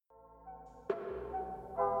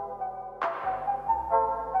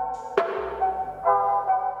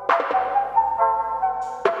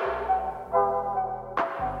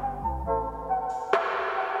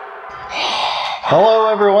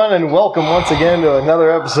everyone, and welcome once again to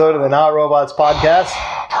another episode of the Not Robots podcast.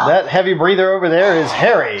 That heavy breather over there is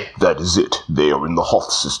Harry. That is it. They are in the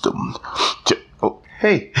Hoth system.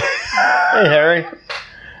 Hey. Hey, Harry.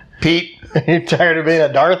 Pete. You tired of being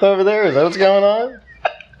a Darth over there? Is that what's going on?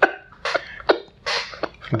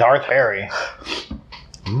 Darth Harry.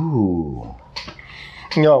 Ooh.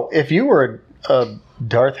 You know, if you were a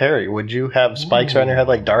Darth Harry, would you have spikes around your head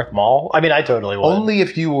like Darth Maul? I mean, I totally would. Only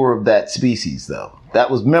if you were of that species, though.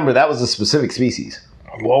 Remember, that was a specific species.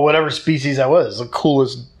 Well, whatever species I was, the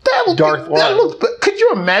coolest Darth one. Could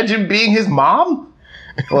you imagine being his mom?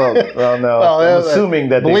 Well, no. Well, I'm assuming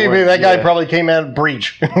that. Believe me, that guy probably came out of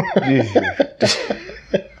breach.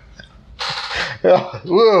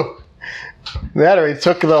 Woo. That or he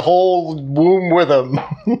took the whole womb with him.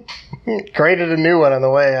 Created a new one on the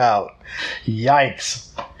way out. Yikes.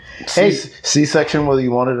 Hey, C-section, whether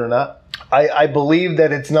you want it or not? I believe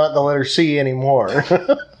that it's not the letter C anymore.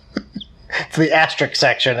 It's the asterisk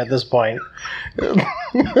section at this point.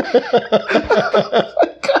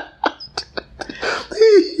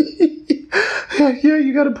 Yeah,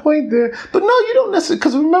 you got a point there. But no, you don't necessarily,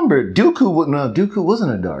 because remember, Dooku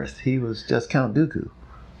wasn't a Darth. He was just Count Dooku.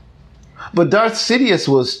 But Darth Sidious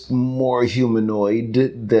was more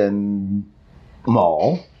humanoid than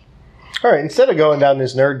Maul. All right, instead of going down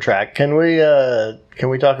this nerd track, can we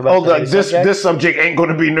talk about this subject ain't going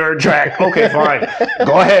to be nerd track. Okay, fine.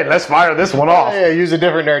 Go ahead. Let's fire this one off. Yeah, use a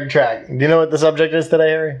different nerd track. Do you know what the subject is today,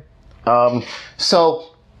 Harry?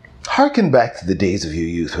 So, harken back to the days of your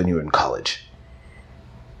youth when you were in college.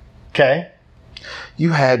 Okay.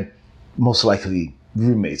 You had most likely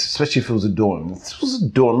roommates, especially if it was a dorm. This was a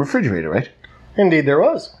dorm refrigerator, right? Indeed, there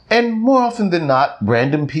was. And more often than not,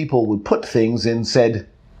 random people would put things in said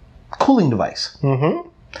cooling device. Mm-hmm.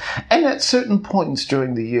 And at certain points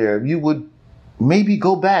during the year, you would maybe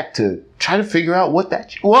go back to try to figure out what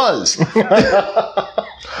that was.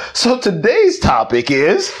 So today's topic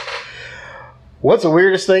is... What's the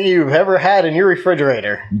weirdest thing you've ever had in your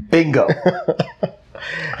refrigerator? Bingo.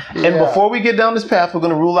 And before we get down this path, we're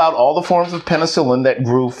going to rule out all the forms of penicillin that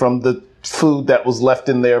grew from the food that was left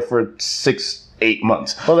in there for 6-8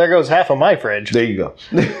 months. Well, there goes half of my fridge. There you go.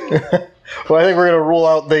 Well, I think we're going to rule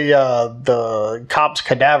out the cop's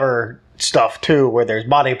cadaver stuff, too, where there's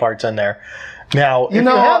body parts in there. Now, if you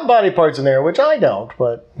have body parts in there, which I don't,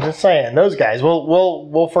 but just saying, those guys,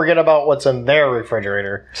 we'll forget about what's in their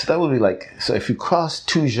refrigerator. So that would be like, so if you cross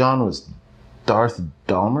two genres, Darth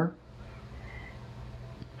Dahmer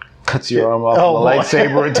cuts your arm off with a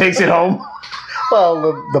lightsaber and takes it home.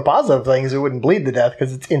 Well, the positive thing is it wouldn't bleed to death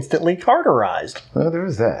because it's instantly cauterized. Well, there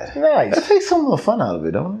is that. Nice. That takes some of the fun out of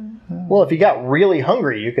it, don't it? Well, if you got really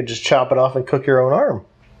hungry, you could just chop it off and cook your own arm.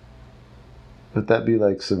 Would that be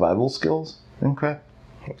like survival skills and crap?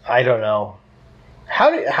 I don't know.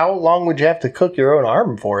 How long would you have to cook your own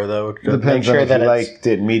arm for, though? To Depends make sure on if that you liked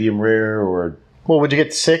it medium rare or... Well, would you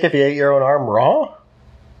get sick if you ate your own arm raw?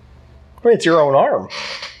 I mean, it's your own arm.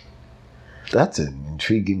 That's an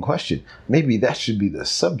intriguing question. Maybe that should be the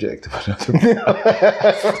subject of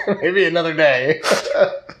another... Maybe another day.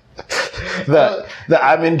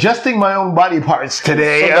 I'm ingesting my own body parts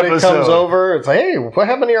today. Somebody comes over, it's like, hey, what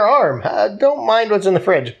happened to your arm? Don't mind what's in the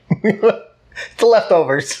fridge. It's the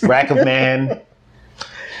leftovers. Rack of man.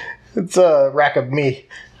 It's a rack of me.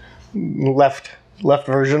 Left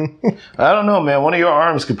version. I don't know, man. One of your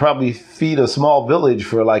arms could probably feed a small village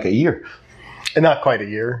for like a year. And not quite a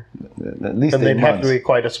year. At least and 8 they'd months. have to be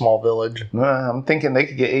quite a small village. I'm thinking they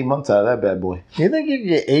could get 8 months out of that bad boy. You think you could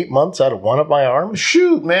get 8 months out of one of my arms?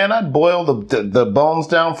 Shoot, man. I'd boil the bones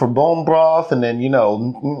down for bone broth and then,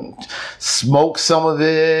 smoke some of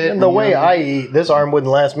it. And the way I eat, this arm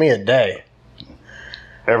wouldn't last me a day.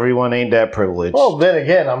 Everyone ain't that privileged. Well, then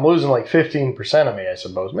again, I'm losing like 15% of me, I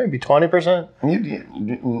suppose. Maybe 20%?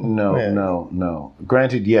 No.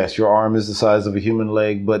 Granted, yes, your arm is the size of a human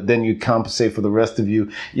leg, but then you compensate for the rest of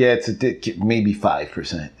you. Yeah, it's maybe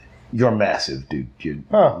 5%. You're massive, dude. You're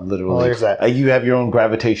literally... Well, there's that. You have your own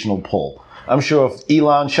gravitational pull. I'm sure if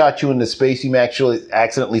Elon shot you into space, you may actually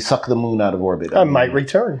accidentally suck the moon out of orbit. I might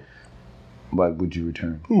return. Why would you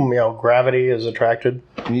return? Gravity is attracted.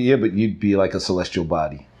 Yeah, but you'd be like a celestial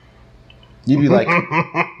body. You'd be like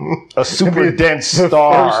a super dense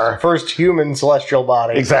star. First human celestial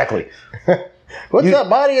body. Exactly. What's that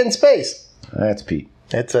body in space? That's Pete.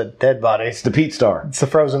 It's a dead body. It's the Pete star. It's the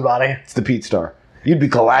frozen body. It's the Pete star. You'd be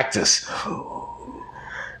Galactus.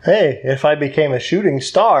 Hey, if I became a shooting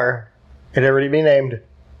star, it'd already be named.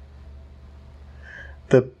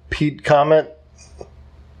 The Pete Comet?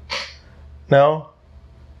 No?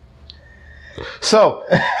 So,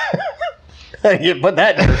 You put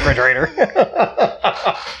that in the refrigerator.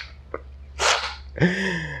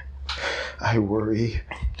 I worry.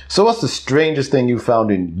 So what's the strangest thing you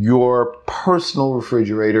found in your personal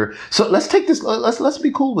refrigerator? So let's take this, let's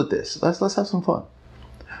be cool with this. Let's have some fun.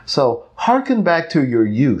 So harken back to your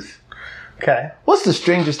youth. Okay. What's the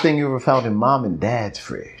strangest thing you ever found in mom and dad's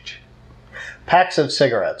fridge? Packs of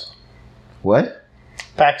cigarettes. What?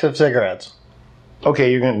 Packs of cigarettes.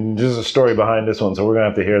 Okay, there's a story behind this one, so we're gonna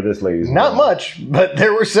have to hear this, ladies. Not much, but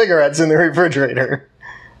there were cigarettes in the refrigerator.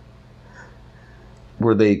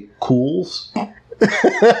 Were they Cools?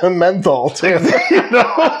 Menthol too.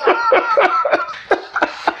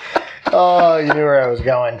 Oh, you knew where I was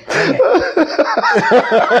going. There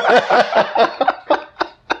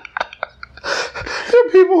are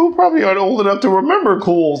people who probably aren't old enough to remember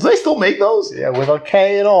Cools. They still make those? Yeah, with a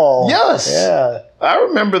K and all. Yes. Yeah. I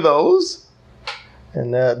remember those.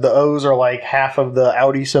 And the O's are like half of the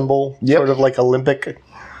Audi symbol. Yep. Sort of like Olympic.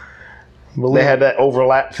 They had that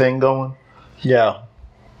overlap thing going. Yeah.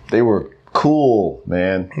 They were cool,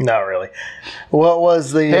 man. Not really. What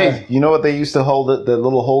was the... Hey, you know what they used to hold, the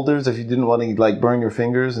little holders if you didn't want to like burn your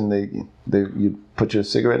fingers and you put your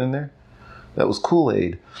cigarette in there? That was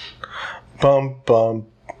Kool-Aid. Bum.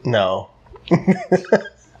 No.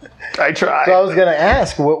 I tried. So I was going to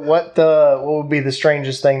ask what would be the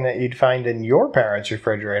strangest thing that you'd find in your parents'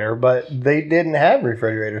 refrigerator, but they didn't have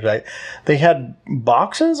refrigerators. They had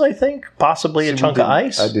boxes, I think, possibly a chunk of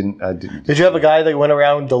ice. I didn't. Did you have a guy that went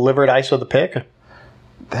around and delivered ice with a pick?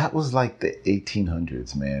 That was like the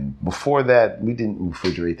 1800s, man. Before that, we didn't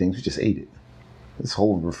refrigerate things. We just ate it. This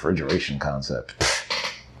whole refrigeration concept.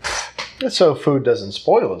 So food doesn't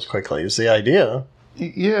spoil as quickly is the idea.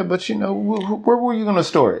 Yeah, but where were you going to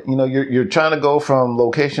store it? You're trying to go from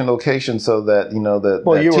location to location so that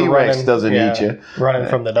that T-Rex doesn't eat you. Running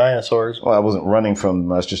from the dinosaurs. Well, I wasn't running from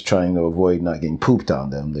them. I was just trying to avoid not getting pooped on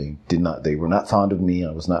them. They were not fond of me.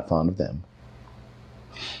 I was not fond of them.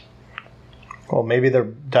 Well, maybe their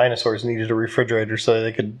dinosaurs needed a refrigerator so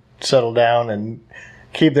they could settle down and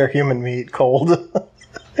keep their human meat cold.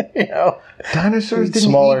 Dinosaurs didn't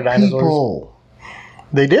smaller eat dinosaurs. People.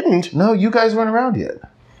 They didn't. No, you guys weren't around yet.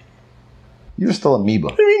 You're still amoeba.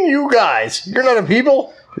 What do you mean, you guys? You're not a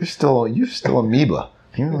people? You're still amoeba.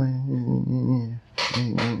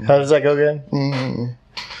 How does that go again?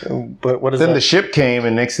 But what is then that? The ship came,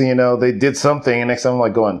 and next thing you know, they did something, and next time I'm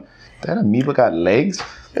like going, that amoeba got legs?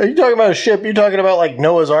 Are you talking about a ship? You're talking about like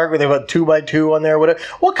Noah's Ark where they put 2x2 on there?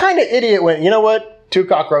 What kind of idiot went, you know what? 2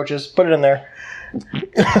 cockroaches. Put it in there.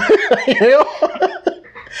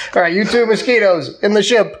 All right, you 2 mosquitoes in the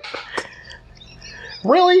ship.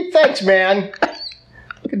 Really? Thanks, man.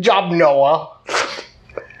 Good job, Noah.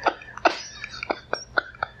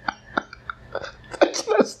 That's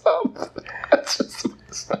messed up. That's just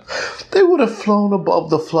messed up. They would have flown above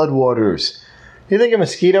the floodwaters. You think a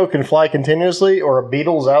mosquito can fly continuously, or a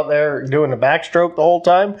beetle's out there doing a backstroke the whole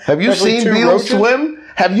time? Have you seen beetles swim?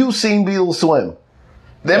 Have you seen beetles swim?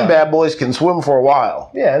 Them bad boys can swim for a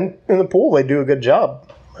while. Yeah, and in the pool they do a good job.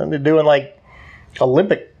 And they're doing like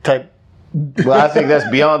Olympic type. Well, I think that's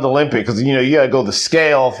beyond Olympic because you got to go the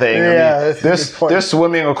scale thing. Yeah, I mean, they're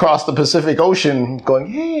swimming across the Pacific Ocean,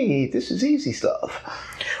 going, "Hey, this is easy stuff."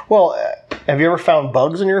 Well, have you ever found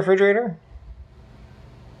bugs in your refrigerator?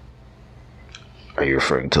 Are you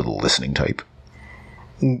referring to the listening type?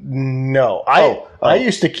 No, I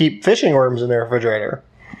used to keep fishing worms in the refrigerator.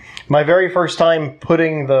 My very first time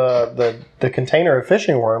putting the container of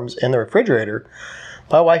fishing worms in the refrigerator,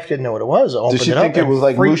 my wife didn't know what it was. Did she think it was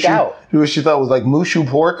like freaked out? She thought it was like mushu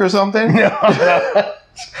pork or something? No.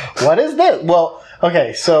 What is this? Well,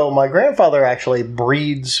 okay, so my grandfather actually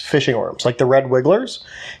breeds fishing worms, like the red wigglers.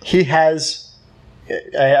 He has...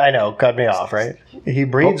 I know, cut me off, right? He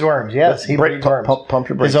breeds worms. Yes, he breeds worms. Pump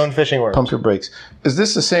your brakes. His own fishing worms. Pump your brakes. Is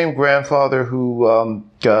this the same grandfather who,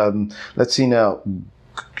 let's see now,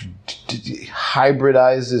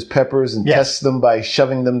 hybridizes peppers and tests them by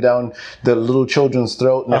shoving them down the little children's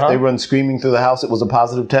throat, and if they run screaming through the house, it was a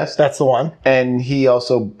positive test? That's the one. And he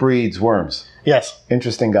also breeds worms. Yes.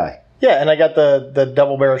 Interesting guy. Yeah, and I got the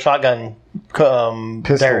double-barrel shotgun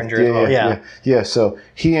Derringer as well. Yeah, so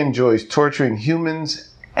he enjoys torturing humans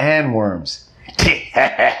and worms.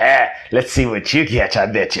 Let's see what you catch, I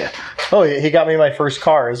bet you. Oh, he got me my first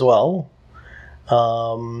car as well.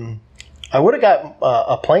 I would have got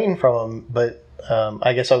a plane from him, but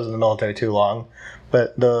I guess I was in the military too long.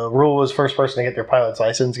 But the rule was first person to get their pilot's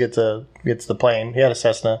license gets the plane. He had a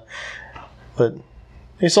Cessna, but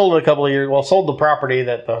he sold it a couple of years. Well, sold the property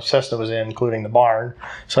that the Cessna was in, including the barn,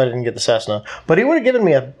 so I didn't get the Cessna. But he would have given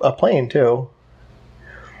me a plane too.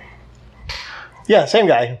 Yeah, same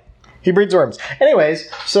guy. He breeds worms. Anyways,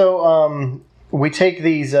 so we take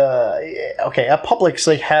these. Okay, at Publix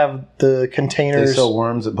they have the containers. They sell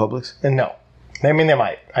worms at Publix? No, I mean they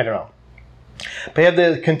might. I don't know. They have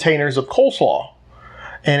the containers of coleslaw,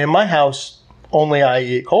 and in my house only I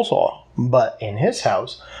eat coleslaw. But in his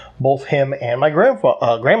house, both him and my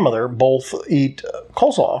grandmother both eat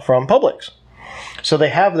coleslaw from Publix. So they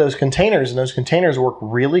have those containers, and those containers work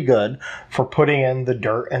really good for putting in the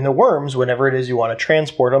dirt and the worms whenever it is you want to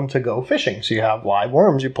transport them to go fishing. So you have live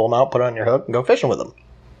worms, you pull them out, put it on your hook, and go fishing with them.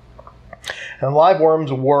 And live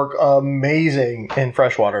worms work amazing in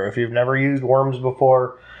freshwater. If you've never used worms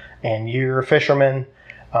before and you're a fisherman,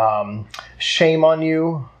 shame on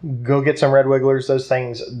you. Go get some red wigglers. Those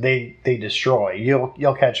things, they destroy.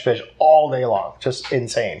 You'll catch fish all day long. Just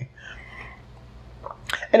insane.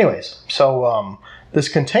 Anyways, so this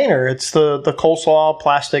container, it's the coleslaw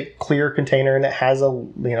plastic clear container, and it has a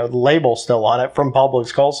label still on it from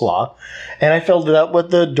Publix coleslaw. And I filled it up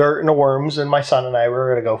with the dirt and the worms, and my son and I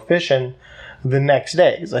were going to go fishing the next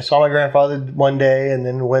day. Because I saw my grandfather one day and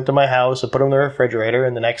then went to my house and put him in the refrigerator,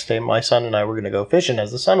 and the next day my son and I were going to go fishing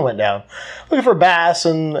as the sun went down, looking for bass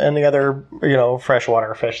and the other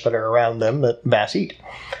freshwater fish that are around them that bass eat.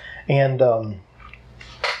 And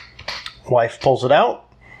wife pulls it out.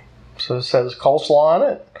 So it says coleslaw on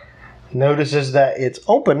it. Notices that it's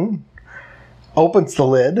open. Opens the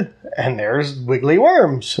lid, and there's wiggly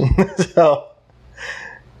worms. So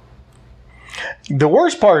the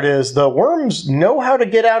worst part is the worms know how to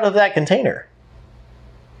get out of that container.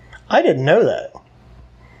 I didn't know that.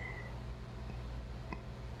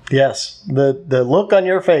 Yes, the look on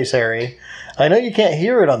your face, Harry. I know you can't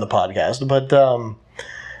hear it on the podcast, but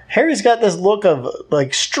Harry's got this look of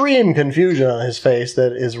extreme confusion on his face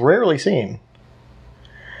that is rarely seen.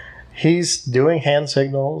 He's doing hand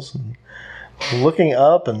signals, and looking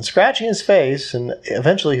up and scratching his face, and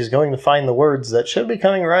eventually he's going to find the words that should be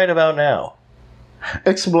coming right about now.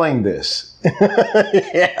 Explain this.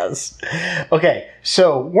 Yes. Okay,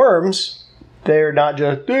 so worms, they're not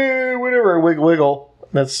just, whatever, wiggle.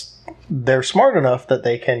 They're smart enough that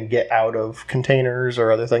they can get out of containers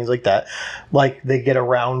or other things like that. Like they get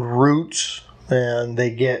around roots, and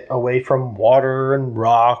they get away from water and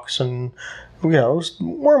rocks and,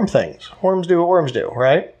 worm things. Worms do what worms do,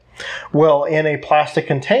 right? Well, in a plastic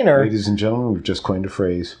container... Ladies and gentlemen, we've just coined a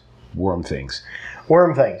phrase, worm things.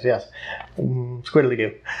 Worm things, yes. Squiddly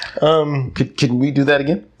do. Can we do that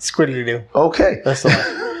again? Squiddly do. Okay. That's the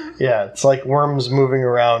one. Yeah, it's like worms moving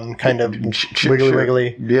around, kind of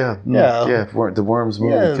wiggly. Yeah. The worms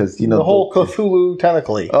moving because the whole Cthulhu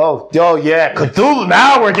tentacly. Oh yeah, Cthulhu.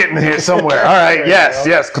 Now we're getting here somewhere. All right,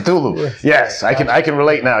 yes, Cthulhu. Yes, I can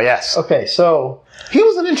relate now. Yes. Okay, so he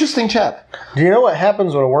was an interesting chap. Do you know what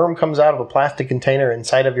happens when a worm comes out of a plastic container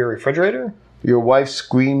inside of your refrigerator? Your wife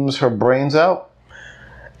screams her brains out.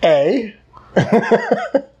 A.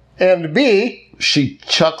 And B. She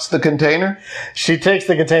chucks the container? She takes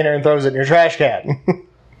the container and throws it in your trash can.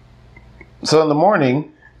 So in the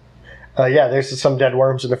morning... there's some dead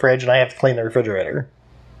worms in the fridge, and I have to clean the refrigerator.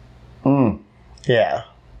 Yeah.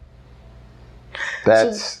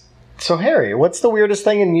 That's... So Harry, what's the weirdest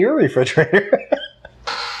thing in your refrigerator?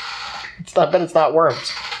 It's not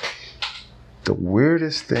worms. The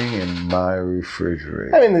weirdest thing in my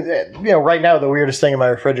refrigerator. I mean, right now the weirdest thing in my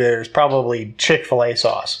refrigerator is probably Chick-fil-A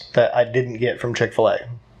sauce that I didn't get from Chick-fil-A.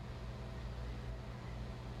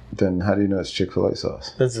 Then how do you know it's Chick-fil-A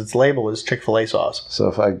sauce? Because its label is Chick-fil-A sauce. So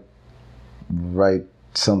if I write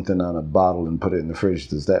something on a bottle and put it in the fridge,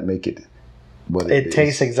 does that make it what it is? It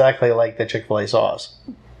tastes exactly like the Chick-fil-A sauce.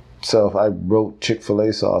 So if I wrote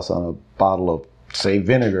Chick-fil-A sauce on a bottle of, say,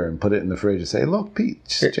 vinegar and put it in the fridge and say, look, Pete,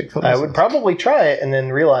 it's Chick-fil-A sauce. I would probably try it and then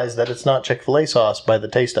realize that it's not Chick-fil-A sauce by the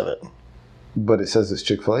taste of it. But it says it's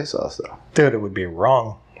Chick-fil-A sauce, though. Dude, it would be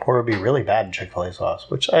wrong. Or it would be really bad Chick-fil-A sauce,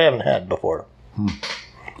 which I haven't had before.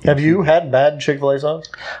 Have you had bad Chick-fil-A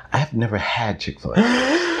sauce? I have never had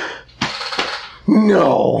Chick-fil-A.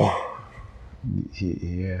 No.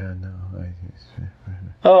 Yeah, no.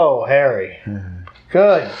 Oh, Harry.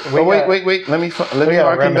 Good. Wait. Let me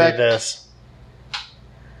harken back. This.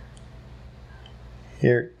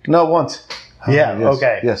 Here. No, once. Yeah, yes,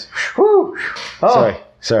 okay. Yes. Whew. Oh.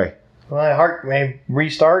 Sorry. My heart may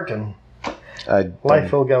restart and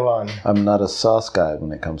life will go on. I'm not a sauce guy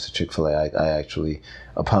when it comes to Chick-fil-A. I actually,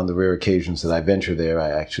 upon the rare occasions that I venture there, I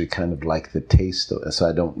actually kind of like the taste of it, so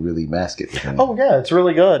I don't really mask it. Oh, yeah, it's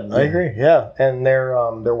really good. Yeah. I agree, yeah. And their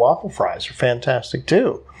waffle fries are fantastic,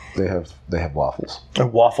 too. They have waffles.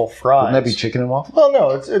 Waffle fries. Wouldn't that be chicken and waffle? Well, no,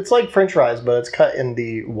 it's like French fries, but it's cut in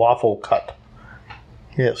the waffle cut.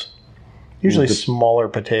 Yes. Usually smaller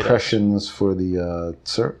potatoes. Impressions for the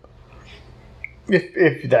syrup?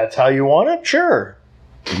 If that's how you want it, sure.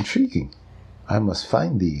 Intriguing. I must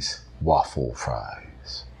find these waffle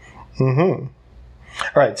fries. Mm-hmm.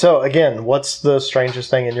 All right, so again, what's the strangest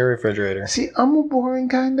thing in your refrigerator? See, I'm a boring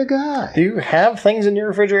kind of guy. Do you have things in your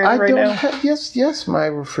refrigerator right now? Yes, my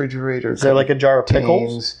refrigerator. Is there like a jar of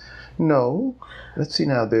pickles? No. Let's see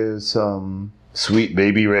now. There's Sweet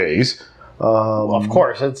Baby Ray's. Well, of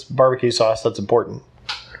course, it's barbecue sauce. That's important.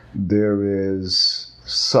 There is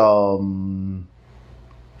some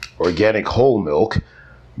organic whole milk.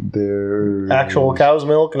 There's actual cow's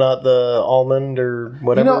milk, not the almond or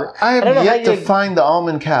whatever. I have yet to find the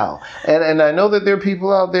almond cow. And I know that there are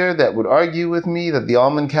people out there that would argue with me that the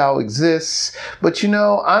almond cow exists. But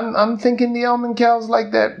I'm thinking the almond cow's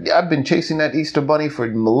like that. I've been chasing that Easter bunny for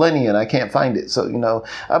millennia and I can't find it. So,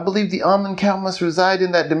 I believe the almond cow must reside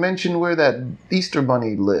in that dimension where that Easter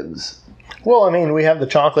bunny lives. Well, I mean, we have the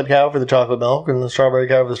chocolate cow for the chocolate milk and the strawberry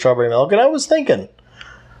cow for the strawberry milk. And I was thinking,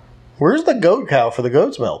 where's the goat cow for the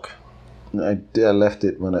goat's milk? I left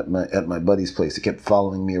it when at my buddy's place. It kept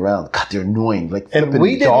following me around. God, they're annoying, like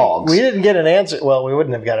flipping dogs. We didn't get an answer. Well, we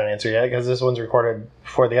wouldn't have got an answer yet because this one's recorded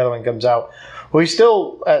before the other one comes out. We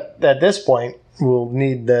still, at this point, will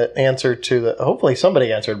need the answer to the. Hopefully,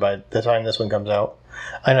 somebody answered by the time this one comes out.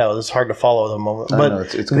 I know this is hard to follow at the moment,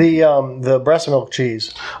 but it's the breast milk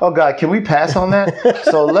cheese. Oh God, can we pass on that?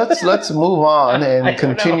 So let's move on and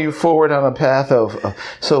continue forward on a path of.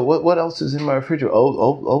 So what else is in my refrigerator?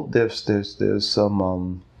 Oh, there's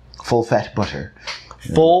some full fat butter.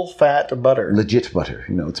 Full fat butter. Legit butter.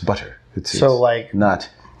 It's butter. It's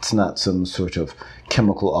not some sort of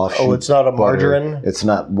chemical offshoot. Oh, it's not a margarine. Butter. It's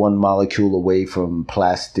not one molecule away from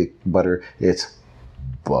plastic butter. It's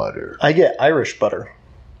butter. I get Irish butter.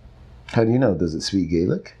 How do you know? Does it speak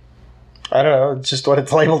Gaelic? I don't know. It's just what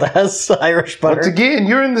it's labeled as, Irish butter. Once again,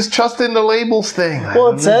 you're in this trust in the labels thing.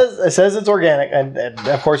 Well, it says it's organic, and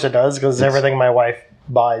of course it does, because everything my wife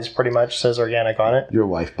buys pretty much says organic on it. Your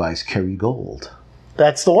wife buys Kerrygold.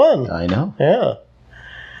 That's the one. I know. Yeah.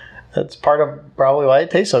 That's part of probably why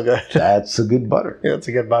it tastes so good. That's a good butter. Yeah, it's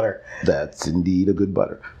a good butter. That's indeed a good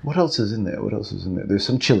butter. What else is in there? There's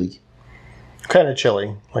some chili. What kind of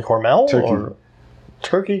chili? Like Hormel? Turkey. Or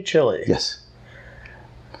turkey chili? Yes.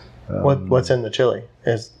 What's in the chili?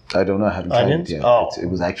 I don't know. I haven't tried onions? it yet. Oh. It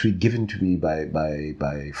was actually given to me by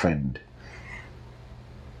a friend.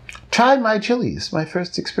 Try my chili. It's my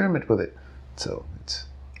first experiment with it. So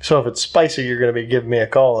if it's spicy, you're going to be giving me a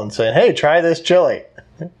call and saying, hey, try this chili.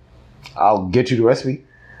 I'll get you the recipe.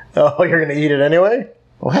 Oh, you're going to eat it anyway?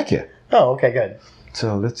 Oh, heck yeah. Oh, okay, good.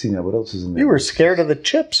 So let's see now. What else is in there? You were scared of the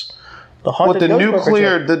chips.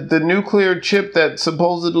 The nuclear chip that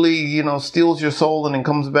supposedly, steals your soul and then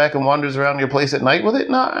comes back and wanders around your place at night with it?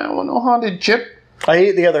 No, I don't want no haunted chip. I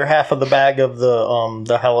ate the other half of the bag of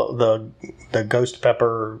the ghost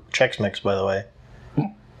pepper Chex Mix, by the way.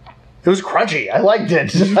 It was crunchy. I liked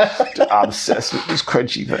it. I'm obsessed with this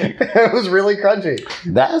crunchy thing. It was really crunchy.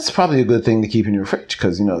 That's probably a good thing to keep in your fridge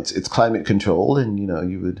because, it's climate controlled and,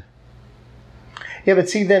 you would... Yeah, but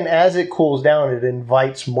see, then as it cools down, it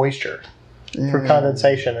invites moisture for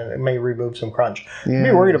condensation, and it may remove some crunch. Yeah,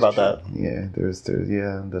 be worried about that. Yeah,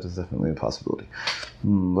 that is definitely a possibility.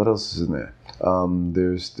 What else is in there?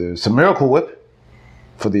 There's some Miracle Whip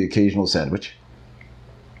for the occasional sandwich.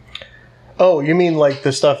 Oh, you mean like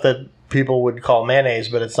the stuff that people would call mayonnaise,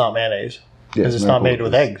 but it's not mayonnaise? Because it's not made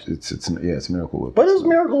with eggs. It's Miracle Whip. What is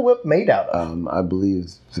Miracle Whip made out of? I believe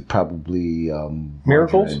it's probably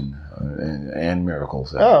Miracles and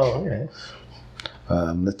miracles. Oh, okay.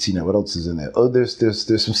 Let's see now. What else is in there? Oh, there's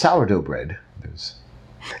some sourdough bread.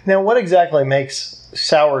 Now, what exactly makes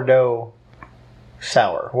sourdough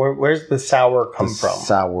sour? Where's the sour come from?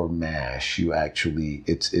 Sour mash.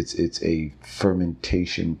 It's a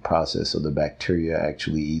fermentation process, so the bacteria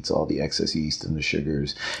actually eats all the excess yeast and the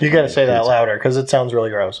sugars. You got to say that louder because it sounds really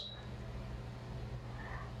gross.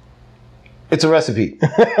 It's a recipe.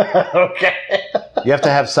 Okay. You have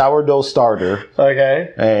to have sourdough starter.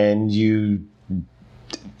 Okay. And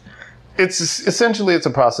it's a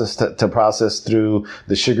process to process through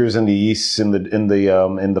the sugars and the yeasts in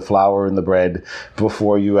the flour and the bread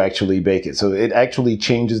before you actually bake it. So it actually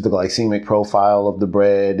changes the glycemic profile of the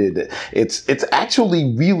bread. It's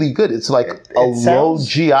actually really good. It's like low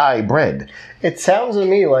GI bread. It sounds to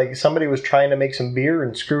me like somebody was trying to make some beer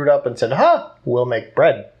and screwed up and said, we'll make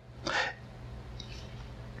bread.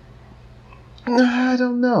 I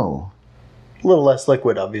don't know. A little less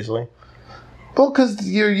liquid, obviously. Well, because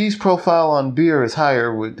your yeast profile on beer is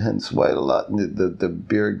higher, hence why the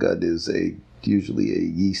beer gut is usually a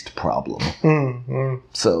yeast problem. Mm-hmm.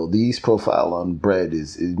 So the yeast profile on bread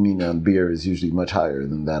on beer is usually much higher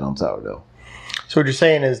than that on sourdough. So what you're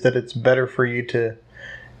saying is that it's better for you to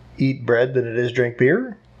eat bread than it is drink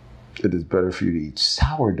beer? It is better for you to eat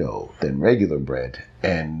sourdough than regular bread,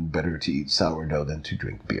 and better to eat sourdough than to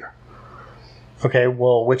drink beer. Okay,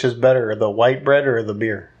 well, which is better, the white bread or the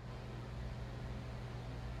beer?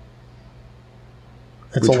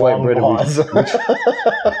 It's which a long pause.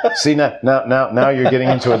 See, now you're getting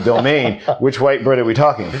into a domain. Which white bread are we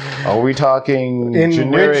talking? Are we talking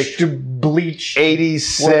enriched generic bleach 80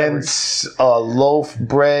 cents loaf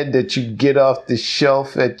bread that you get off the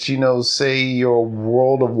shelf at, say, your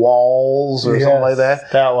World of Walls or something like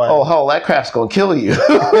that? That one. Oh, hell, that crap's going to kill you.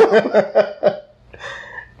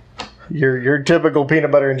 Your typical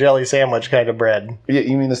peanut butter and jelly sandwich kind of bread. Yeah,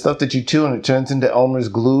 you mean the stuff that you chew and it turns into Elmer's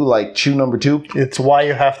glue like chew number 2? It's why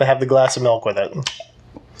you have to have the glass of milk with it.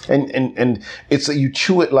 And it's you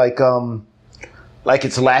chew it like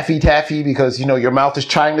it's Laffy Taffy because, your mouth is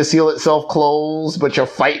trying to seal itself closed, but you're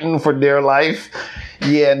fighting for dear life.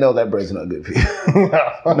 Yeah, no, that bread's not good for you.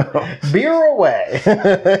 No. Beer away.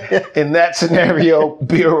 In that scenario,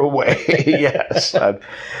 beer away. Yes. I'm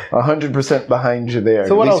 100% behind you there.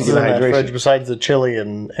 So what else is in that fridge besides the chili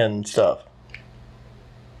and stuff?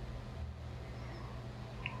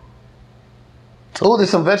 Oh, there's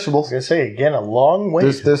some vegetables. I was going to say, again, a long way.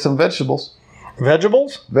 There's some vegetables.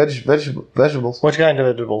 Vegetables? Vegetables. Which kind of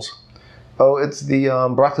vegetables? Oh, it's the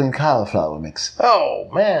broccoli and cauliflower mix. Oh,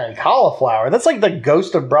 man, cauliflower. That's like the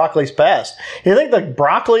ghost of broccoli's past. You think the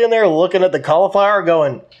broccoli in there looking at the cauliflower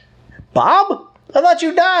going, Bob? I thought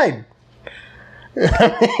you died.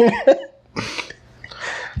 I mean,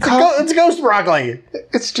 it's ghost broccoli.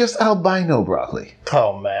 It's just albino broccoli.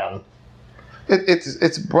 Oh, man.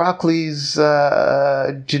 It's broccoli's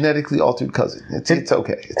genetically altered cousin. It's okay. It's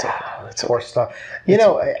okay. It's poor stuff.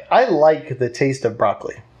 I like the taste of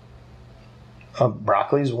broccoli.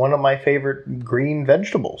 Broccoli is one of my favorite green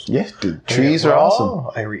vegetables. Yes, dude. Trees are awesome.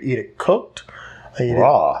 I eat it cooked. I eat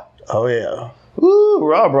raw. Oh, yeah. Ooh,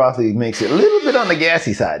 raw broccoli makes it a little bit on the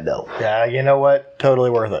gassy side, though. Yeah, you know what? Totally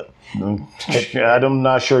worth it. I'm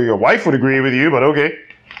not sure your wife would agree with you, but okay.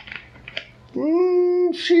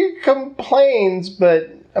 She complains, but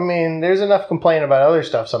I mean, there's enough complaining about other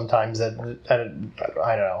stuff sometimes that I don't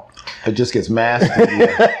know. It just gets masked.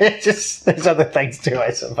 There's other things too, I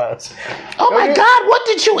suppose. Oh my God! What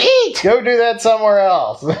did you eat? Go do that somewhere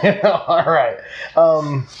else. All right.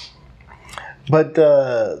 But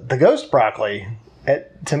the ghost broccoli,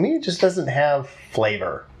 to me, it just doesn't have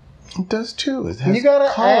flavor. It does too. It has you gotta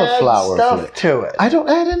cauliflower add stuff to it. I don't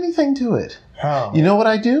add anything to it. Oh. You know what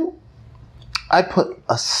I do? I put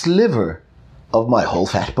a sliver of my whole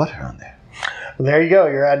fat butter on there. There you go.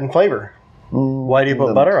 You're adding flavor. Why do you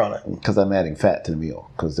put butter on it? Because I'm adding fat to the meal.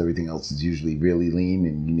 Because everything else is usually really lean,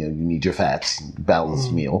 and you need your fats,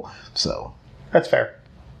 balanced meal. So that's fair.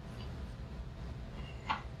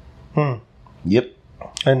 Yep.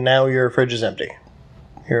 And now your fridge is empty.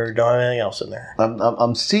 You don't have anything else in there.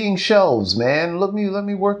 I'm seeing shelves, man. Let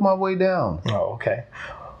me work my way down. Oh, okay.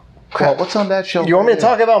 Crap, what's on that shelf? You want me to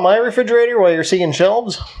talk about my refrigerator while you're seeing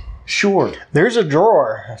shelves? Sure. There's a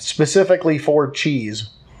drawer specifically for cheese.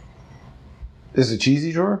 Is it a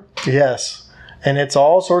cheesy drawer? Yes. And it's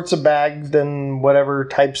all sorts of bagged and whatever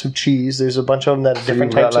types of cheese. There's a bunch of them that are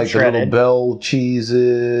different types of shredded. The little bell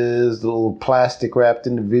cheeses, the little plastic wrapped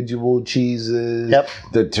individual cheeses. Yep.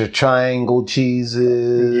 The triangle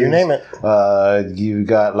cheeses. You name it. You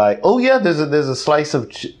got there's a slice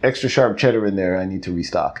of extra sharp cheddar in there. I need to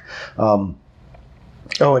restock.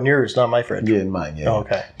 Oh, and yours, not my fridge. Yeah, in mine. Yeah. Oh,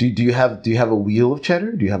 okay. Do you have a wheel of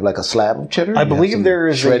cheddar? Do you have like a slab of cheddar? I believe there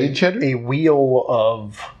is shredded cheddar? A wheel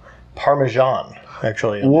of Parmesan,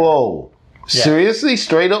 actually. Whoa! Yeah. Seriously,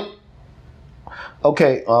 straight up?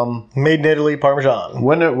 Okay. Made in Italy, Parmesan.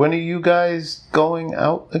 When are you guys going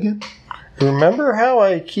out again? Remember how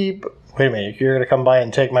I keep? Wait a minute, you're going to come by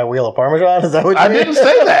and take my wheel of Parmesan? Is that what you mean? I didn't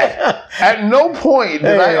say that. At no point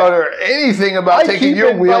did I utter anything about taking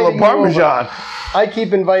your wheel of Parmesan. I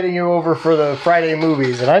keep inviting you over for the Friday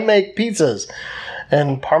movies, and I make pizzas.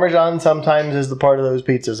 And Parmesan sometimes is the part of those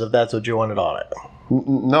pizzas, if that's what you wanted on it.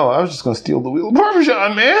 No, I was just going to steal the Wheel of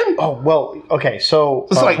Parmesan, man. Oh, well, okay, so...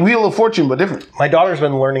 It's like Wheel of Fortune, but different. My daughter's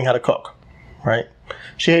been learning how to cook, right?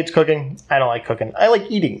 She hates cooking. I don't like cooking. I like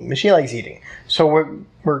eating. She likes eating. So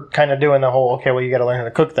we're kind of doing the whole, okay, well, you got to learn how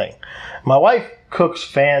to cook thing. My wife cooks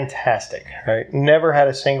fantastic, right? Never had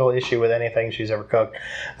a single issue with anything she's ever cooked.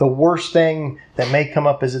 The worst thing that may come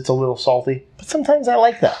up is it's a little salty, but sometimes I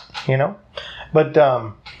like that,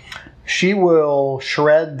 But she will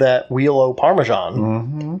shred that Wheel o'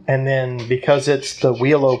 Parmesan, and then because it's the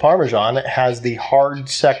Wheel o' Parmesan, it has the hard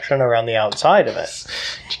section around the outside of it,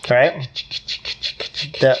 right?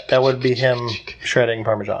 That would be him shredding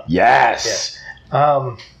Parmesan. Yes.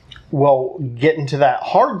 Yeah. Well, getting to that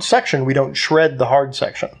hard section, we don't shred the hard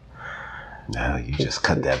section. No, you just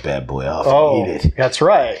cut that bad boy off and eat it. That's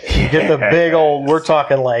right. You get the big old, we're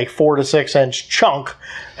talking like 4 to 6 inch chunk,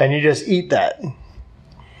 and you just eat that.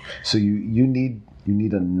 So you need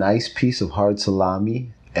a nice piece of hard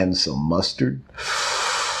salami and some mustard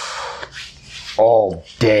all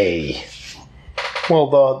day.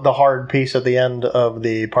 Well, the hard piece at the end of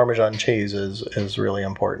the Parmesan cheese is really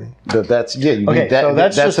important. You need that. So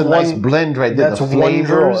that's just a nice blend right there. That's the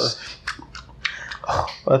flavors.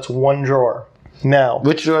 That's one drawer. Now,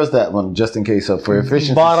 which drawer is that one? Just in case, for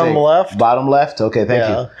efficiency. Bottom left. Bottom left. Okay, thank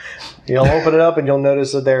you. You'll open it up and you'll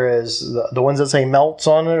notice that there is the ones that say melts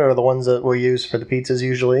on it are the ones that we use for the pizzas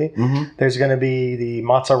usually. Mm-hmm. There's going to be the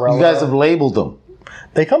mozzarella. You guys have labeled them.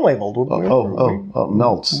 They come labeled.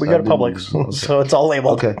 Melts. We got a Publix, okay. So it's all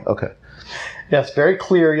labeled. Okay. Yes, very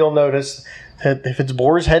clear. You'll notice that if it's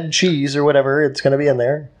Boar's Head cheese or whatever, it's going to be in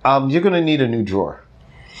there. You're going to need a new drawer.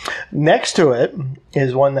 Next to it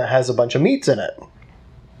is one that has a bunch of meats in it.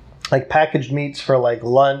 Like packaged meats for like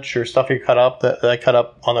lunch or stuff you cut up that I cut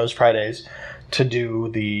up on those Fridays to do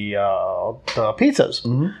the pizzas.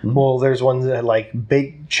 Mm-hmm. Well, there's ones that have like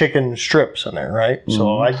baked chicken strips in there, right? Mm-hmm.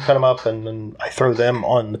 So I cut them up and then I throw them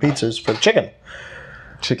on the pizzas for the chicken.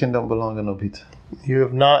 Chicken don't belong on no pizza. You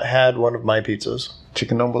have not had one of my pizzas.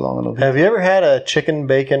 Chicken don't belong on no pizza. Have you ever had a chicken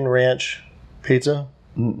bacon ranch pizza?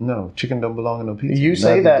 No, chicken don't belong on no pizza. You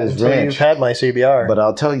say that until you've had my CBR. But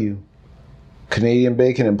I'll tell you, Canadian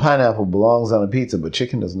bacon and pineapple belongs on a pizza, but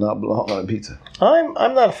chicken does not belong on a pizza. I'm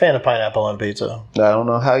not a fan of pineapple on pizza. I don't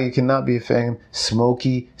know how you cannot be a fan.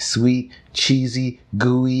 Smoky, sweet, cheesy,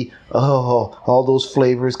 gooey. Oh, all those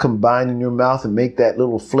flavors combine in your mouth and make that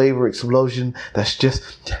little flavor explosion. That's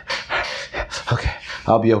just... Okay,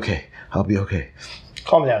 I'll be okay.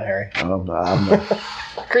 Calm down, Harry. I'm not.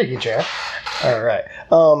 Creaky chair. All right.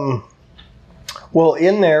 Well,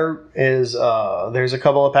 in there is there's a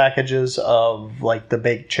couple of packages of like the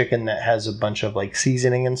baked chicken that has a bunch of like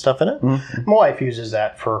seasoning and stuff in it. Mm-hmm. My wife uses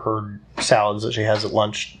that for her salads that she has at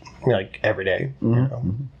lunch, like every day. Mm-hmm. You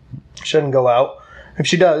know? She doesn't go out. If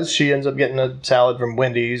she does, she ends up getting a salad from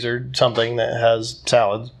Wendy's or something that has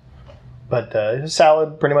salads. But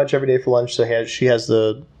salad pretty much every day for lunch. So she has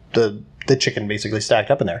the chicken basically stacked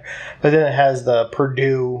up in there. But then it has the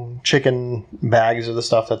Purdue chicken bags of the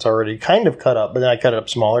stuff that's already kind of cut up. But then I cut it up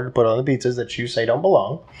smaller to put on the pizzas that you say don't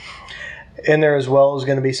belong. In there as well is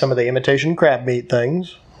going to be some of the imitation crab meat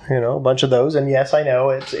things. You know, a bunch of those. And yes, I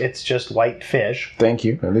know it's just white fish. Thank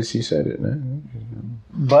you. At least you said it.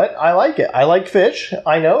 But I like it. I like fish.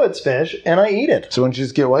 I know it's fish, and I eat it. So when you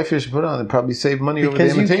just get white fish and put it on, it probably save money over the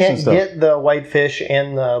imitation stuff. Because you can't get the white fish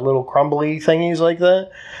and the little crumbly thingies like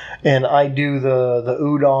that. And I do the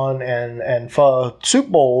udon and pho soup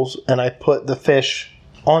bowls, and I put the fish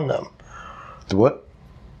on them. The what?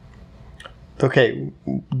 Okay,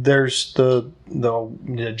 there's the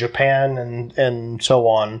Japan and so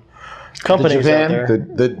on companies out there.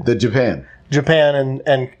 The Japan. Japan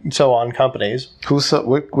and so on companies.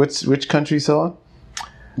 Which country so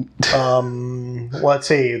on? Let's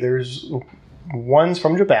see. There's one's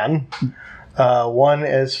from Japan. One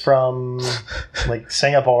is from like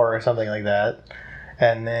Singapore or something like that,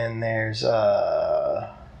 and then there's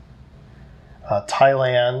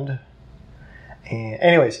Thailand. And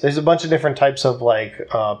anyways, there's a bunch of different types of like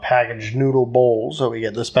packaged noodle bowls. So we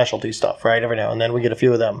get the specialty stuff, right? Every now and then we get a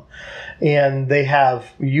few of them, and they have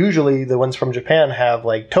usually the ones from Japan have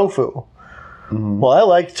like tofu. Mm-hmm. Well, I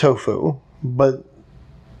like tofu, but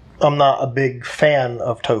I'm not a big fan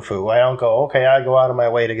of tofu. I don't go, okay, I go out of my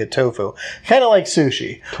way to get tofu. Kind of like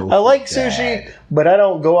sushi. I like sushi, but I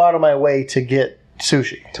don't go out of my way to get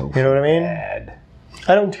sushi. Tofu you know what I mean? Bad.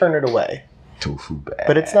 I don't turn it away. Tofu bad.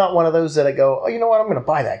 But it's not one of those that I go, oh, you know what, I'm going to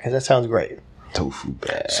buy that because that sounds great. Tofu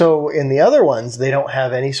bad. So in the other ones, they don't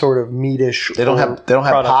have any sort of meatish. They don't have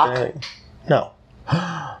pak? No.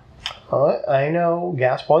 I know,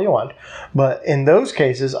 gasp all you want. But in those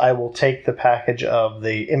cases, I will take the package of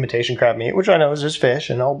the imitation crab meat, which I know is just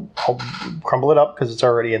fish, and I'll crumble it up because it's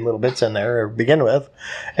already in little bits in there to begin with,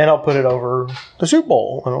 and I'll put it over the soup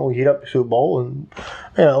bowl, and I'll heat up the soup bowl, and,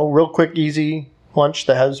 you know, real quick, easy lunch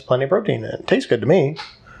that has plenty of protein in it. It tastes good to me.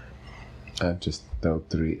 I've just thrown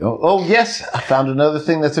three. Oh, yes! I found another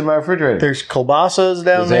thing that's in my refrigerator. There's kielbasa's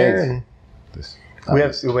down there. And we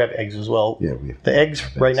have eggs as well. Yeah, we have the eggs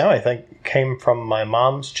right now, I think, came from my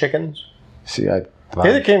mom's chickens. See, I They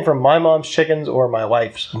either came from my mom's chickens or my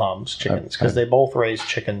wife's mom's chickens because they both raise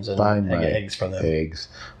chickens and get eggs from them. Eggs.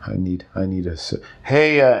 I need a.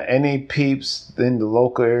 Hey, any peeps in the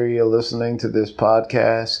local area listening to this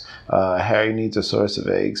podcast? Harry needs a source of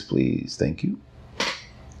eggs, please. Thank you.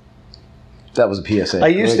 That was a PSA. I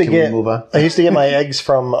used to get my eggs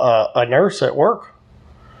from a nurse at work.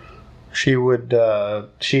 She would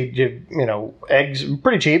she'd give eggs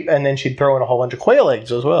pretty cheap, and then she'd throw in a whole bunch of quail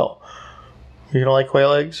eggs as well. You don't like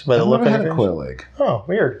quail eggs? I've never had a quail egg. Oh,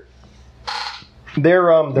 weird. They're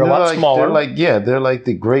a lot smaller. They're like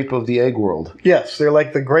the grape of the egg world. Yes, they're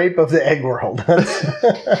like the grape of the egg world.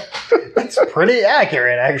 That's pretty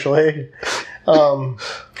accurate, actually.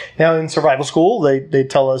 Now, in survival school, they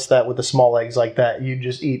tell us that with the small eggs like that, you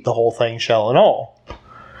just eat the whole thing, shell and all.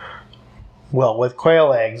 Well, with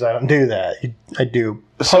quail eggs, I don't do that. I do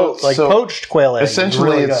poached quail eggs.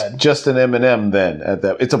 Essentially, it's just an M&M then.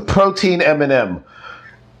 It's a protein M&M.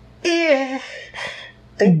 Yeah.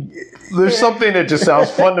 There's something that just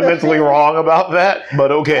sounds fundamentally wrong about that,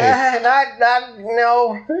 but okay.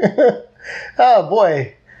 No. Oh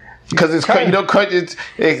boy. Because it's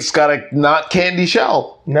got a not candy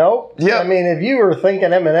shell. No. Yeah. I mean, if you were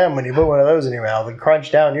thinking M&M when you put one of those in your mouth and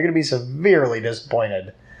crunch down, you're going to be severely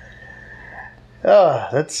disappointed.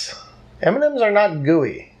 M&Ms are not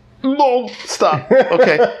gooey. No, stop.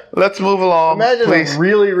 Okay, let's move along. Imagine please. a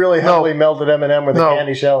really, really heavily melted M&M where the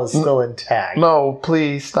candy shell is still intact. No,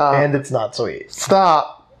 please stop. And it's not sweet.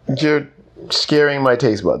 Stop. You're scaring my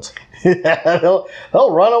taste buds. Yeah,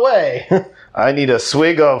 they'll run away. I need a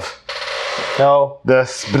swig of the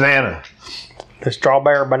banana. The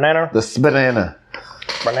strawberry banana? The banana.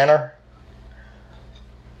 Banana.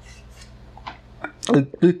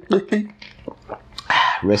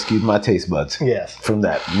 Rescued my taste buds. Yes. From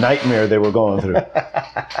that nightmare they were going through.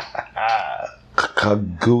 A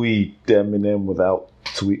gooey M&M without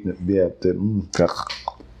sweetness. Yeah.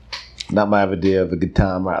 Not my idea of a good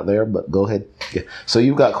time right there, but go ahead. Yeah. So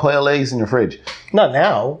you've got quail eggs in your fridge? Not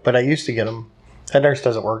now, but I used to get them. That nurse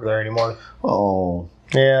doesn't work there anymore. Oh.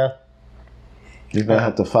 Yeah. You're going to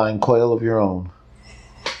have to find quail of your own.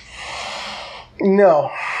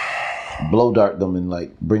 No. Blow dart them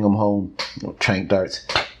and bring them home. Trank darts.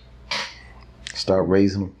 Start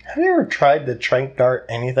raising them. Have you ever tried to trank dart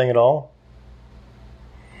anything at all?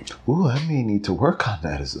 Ooh, I may need to work on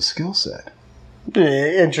that as a skill set.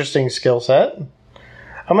 Interesting skill set.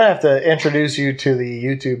 I'm going to have to introduce you to the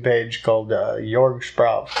YouTube page called Jorg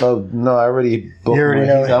Sprout. Oh, no, I already booked. You already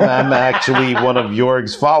know. I'm actually one of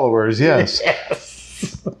Jorg's followers, yes.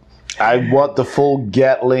 Yes. I want the full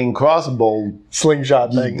Gatling crossbow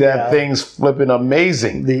slingshot thing. That thing's flipping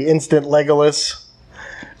amazing. The instant Legolas.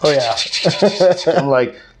 Oh, yeah. I'm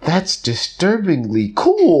like, that's disturbingly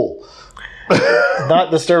cool. Not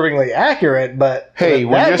disturbingly accurate, but hey,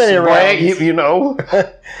 when you're spraying, you know,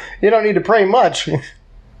 you don't need to pray much.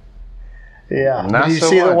 Yeah. Not Did you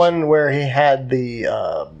see the one where he had the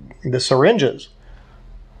syringes,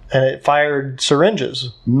 and it fired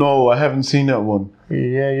syringes? No, I haven't seen that one.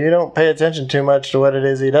 Yeah, you don't pay attention too much to what it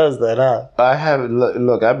is he does, then, huh? I haven't.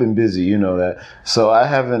 Look, I've been busy, you know that. So I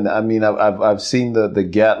haven't. I mean, I've seen the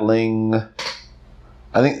Gatling.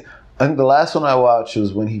 I think the last one I watched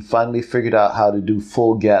was when he finally figured out how to do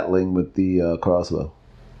full Gatling with the crossbow.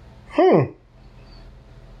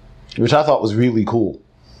 Which I thought was really cool.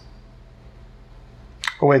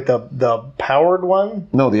 Wait, the powered one?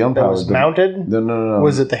 No, the unpowered. That was mounted? No.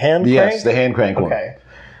 Was it the hand crank? Yes, the hand crank one. Okay.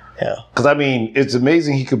 Yeah. Because, I mean, it's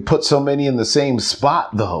amazing he could put so many in the same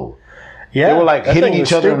spot, though. Yeah. They were hitting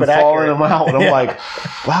each other and falling them out. And I'm like,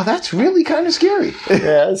 wow, that's really kind of scary.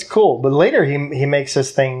 Yeah, it's cool. But later he makes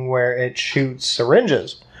this thing where it shoots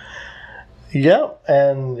syringes. Yeah,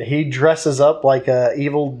 and he dresses up like a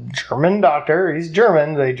evil German doctor. He's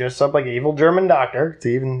German. They dress up like an evil German doctor. It's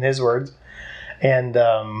even his words. And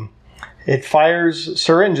it fires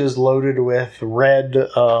syringes loaded with red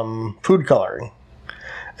food coloring.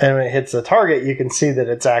 And when it hits the target, you can see that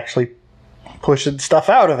it's actually pushing stuff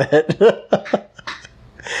out of it.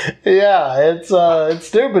 Yeah, it's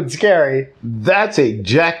stupid scary. That's a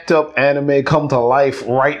jacked up anime come to life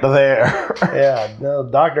right there. Yeah, no,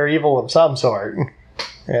 Dr. Evil of some sort.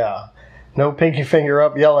 Yeah. No pinky finger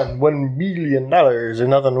up yelling $1 million or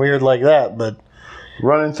nothing weird like that, but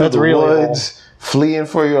running through the woods, fleeing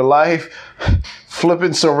for your life,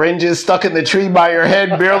 flipping syringes stuck in the tree by your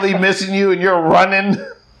head, barely missing you, and you're running.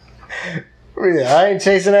 Yeah, I ain't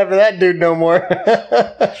chasing after that dude no more.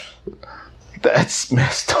 That's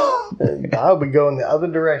messed up. I'll be going the other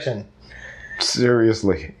direction.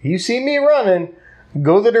 Seriously. You see me running,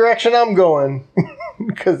 go the direction I'm going,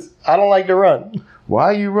 because I don't like to run. Why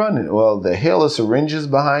are you running? Well, the hail of syringes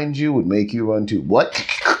behind you would make you run too. What?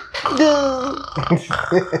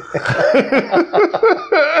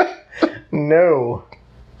 No.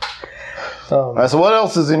 All right, so what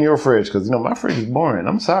else is in your fridge? Because, my fridge is boring.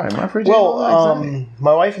 I'm sorry. My fridge my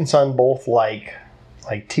wife and son both like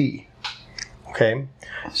tea. Okay.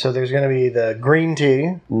 So there's going to be the green tea.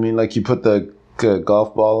 You mean like you put the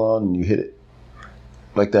golf ball on and you hit it?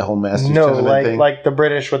 Like that whole Masters tournament thing? Like the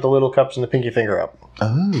British with the little cups and the pinky finger up.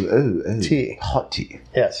 Oh. Tea. Hot tea.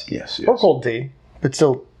 Yes. Yes. Or cold tea, but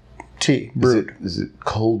still tea, brewed. Is it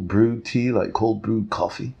cold brewed tea, like cold brewed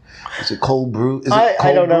coffee? Is it cold brew?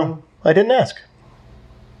 I don't know. I didn't ask.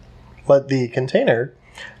 But the container,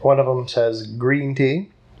 one of them says green tea.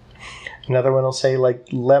 Another one will say like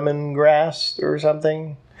lemongrass or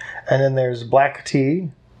something. And then there's black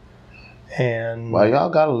tea. And why y'all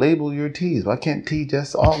gotta label your teas? Why can't tea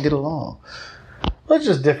just all get along? Well, it's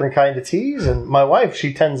just different kind of teas. And my wife,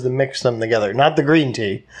 she tends to mix them together. Not the green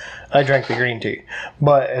tea. I drank the green tea.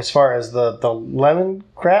 But as far as the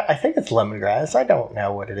lemongrass, I think it's lemongrass. I don't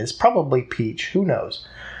know what it is. Probably peach. Who knows?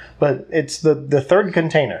 But it's the third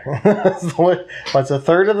container. It's a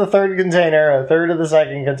third of the third container, a third of the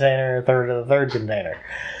second container, a third of the third container.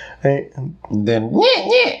 And then nope,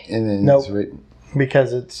 it's written.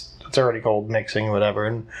 Because it's already cold, mixing, whatever.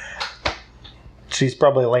 And she's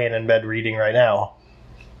probably laying in bed reading right now.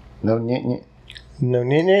 No nyet. No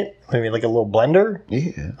nyet? Maybe like a little blender?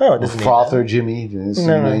 Yeah. Oh, it doesn't need frother, that. Jimmy.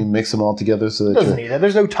 You mix them all together so that doesn't need that.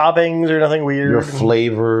 There's no toppings or nothing weird. Your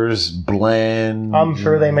flavors blend. I'm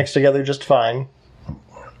sure they mix together just fine.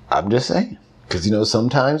 I'm just saying. Because,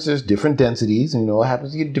 sometimes there's different densities, and what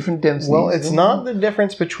happens to get different densities. Well, it's not the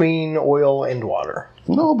difference between oil and water.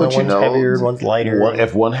 No, but one's heavier, one's lighter.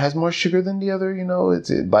 If one has more sugar than the other, it's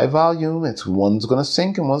by volume. It's one's going to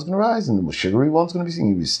sink and one's going to rise, and the sugary one's going to be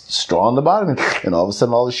sinking. You straw on the bottom, and all of a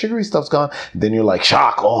sudden, all the sugary stuff's gone. Then you're like,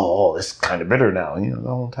 shock! Oh, it's kind of bitter now. The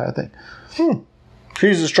whole entire thing. She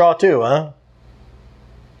uses straw too, huh?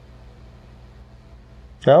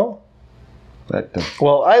 No.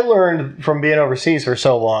 Well, I learned from being overseas for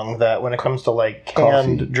so long that when it comes to like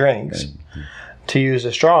canned drinks, to use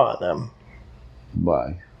a straw in them.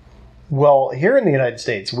 Why? Well, here in the United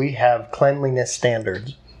States, we have cleanliness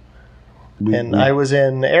standards. I was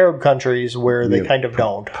in Arab countries where they kind of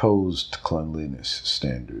don't. Proposed cleanliness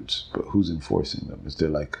standards, but who's enforcing them? Is there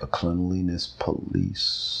like a cleanliness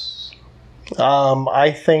police?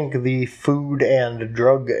 I think the Food and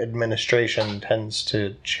Drug Administration tends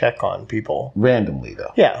to check on people. Randomly,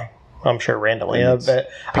 though. Yeah, I'm sure randomly. I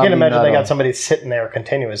can imagine they got somebody sitting there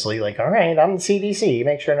continuously like, all right, I'm the CDC.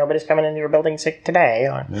 Make sure nobody's coming into your building sick today.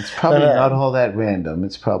 It's probably not all that random.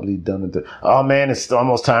 It's probably done at oh, man, it's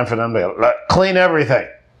almost time for them to clean everything.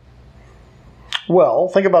 Well,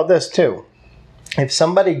 think about this, too. If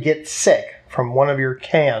somebody gets sick from one of your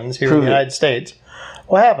cans here in the United States...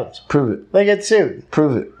 What happens? Prove it. They get sued.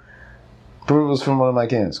 Prove it. Prove it was from one of my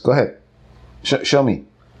cans. Go ahead. Show me.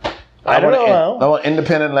 I don't know. I want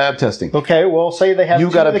independent lab testing. Okay, well, say they have two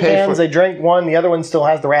of the cans, they drank one, the other one still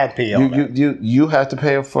has the rat pee on it. You have to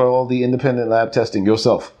pay for all the independent lab testing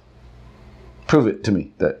yourself. Prove it to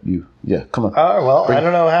me that come on. I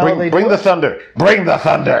don't know how they bring the thunder. Bring the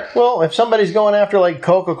thunder. Well, if somebody's going after like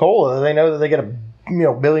Coca-Cola, they know that they get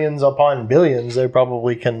billions upon billions, they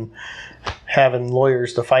probably can having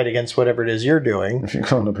lawyers to fight against whatever it is you're doing. If you're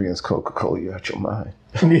going up against Coca-Cola, you're out your mind.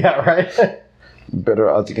 Yeah, right? Better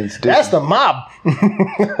odds against Disney. That's the mob.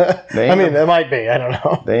 It might be. I don't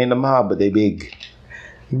know. They ain't the mob, but they big.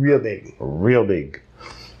 Real big. Real big.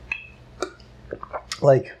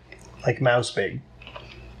 Like mouse big.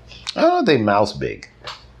 I don't know if they mouse big.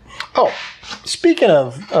 Oh, speaking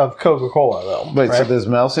of Coca-Cola, though. Wait, so there's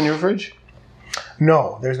mouse in your fridge?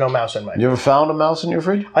 No, there's no mouse in my fridge. You ever found a mouse in your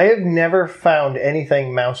fridge? I have never found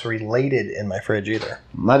anything mouse-related in my fridge either.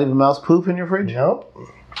 Not even mouse poop in your fridge? Nope.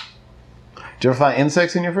 Did you ever find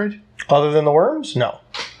insects in your fridge? Other than the worms? No.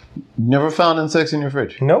 Never found insects in your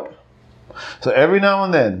fridge? Nope. So every now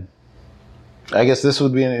and then, I guess this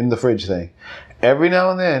would be in the fridge thing. Every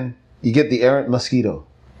now and then, you get the errant mosquito.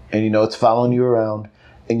 And it's following you around.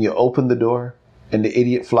 And you open the door. And the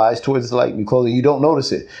idiot flies towards the light and you close it. You don't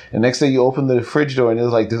notice it. And next day you open the fridge door and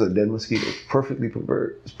it's like there's a dead mosquito. Perfectly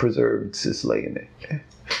preserved. It's just laying there.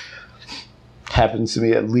 Happens to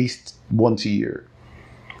me at least once a year.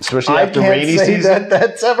 Especially after rainy season. I can't say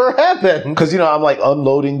that's ever happened. Because, I'm like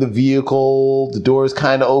unloading the vehicle. The door is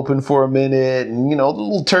kind of open for a minute. And, the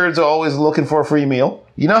little turds are always looking for a free meal.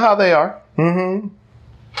 You know how they are. Mm-hmm.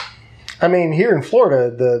 Here in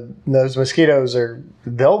Florida, those mosquitoes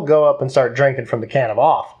they'll go up and start drinking from the can of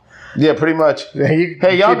off. Yeah, pretty much. Hey,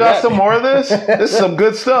 y'all got some more of this? This is some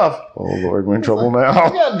good stuff. Oh, Lord, we're in trouble now.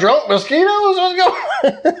 You got drunk mosquitoes? What's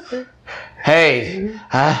going on? Hey,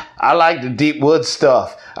 I like the deep wood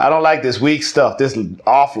stuff. I don't like this weak stuff, this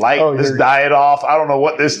off light, this diet off. I don't know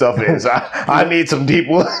what this stuff is. I need some deep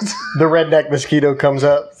woods. The redneck mosquito comes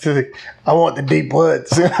up. I want the deep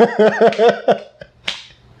woods.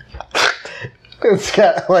 It's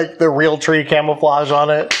got like the real tree camouflage on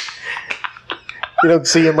it. You don't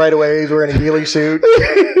see him right away. He's wearing a ghillie suit.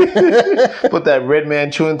 Put that red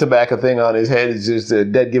man chewing tobacco thing on his head. It's just a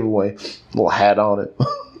dead giveaway. Little hat on it.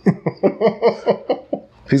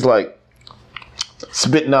 He's like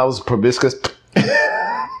spitting out his proboscis.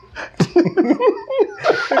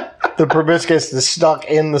 The proboscis is stuck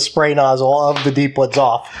in the spray nozzle of the deep woods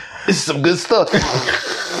off. This is some good stuff.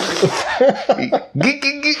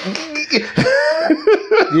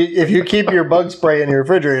 If you keep your bug spray in your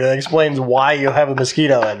refrigerator, that explains why you have a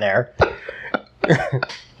mosquito in there.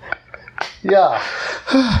 Yeah.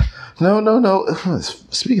 No.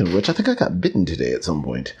 Speaking of which, I think I got bitten today at some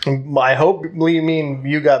point. I hope you mean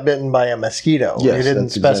you got bitten by a mosquito. Yes, you didn't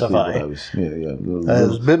specify. Exactly what I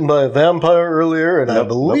was bitten by a vampire earlier, and I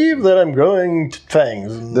believe that I'm growing to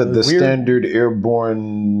fangs. The standard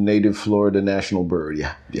airborne native Florida national bird.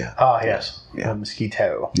 Yeah. Ah, yes. Yeah. A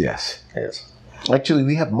mosquito. Yes. Actually,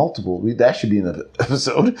 we have multiple. That should be in the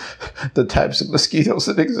episode. The types of mosquitoes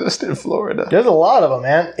that exist in Florida. There's a lot of them,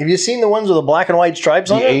 man. Have you seen the ones with the black and white stripes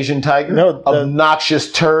on them? The Asian tiger? No.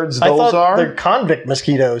 Obnoxious turds, those are? They're convict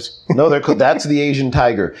mosquitoes. No, that's the Asian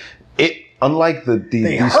tiger. Unlike the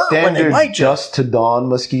standard dusk to dawn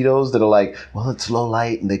mosquitoes that are like, well, it's low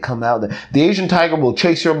light and they come out. The Asian tiger will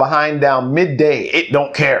chase your behind down midday. It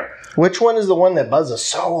don't care. Which one is the one that buzzes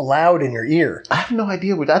so loud in your ear? I have no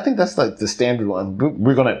idea. I think that's like the standard one.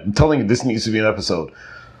 I'm telling you, this needs to be an episode.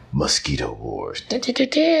 Mosquito Wars.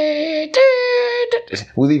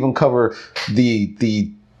 We'll even cover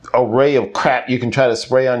the array of crap you can try to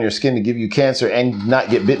spray on your skin to give you cancer and not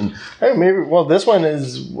get bitten. Hey, this one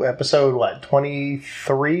is episode,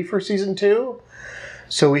 23 for season 2?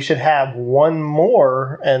 So we should have one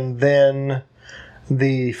more, and then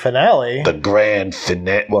the finale. The grand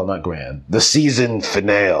finale. Well, not grand. The season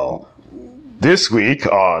finale. This week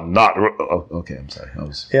on Not... okay, I'm sorry.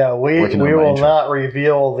 We will not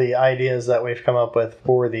reveal the ideas that we've come up with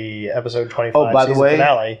for the episode 25 Oh, by the way,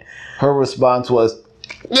 finale. Her response was,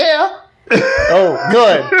 yeah. Oh,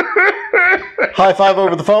 good. High five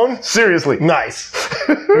over the phone? Seriously. Nice.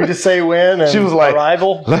 We just say when and she was like,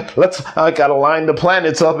 arrival. I gotta line the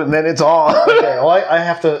planets up and then it's on. Okay, well, I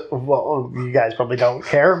have to, you guys probably don't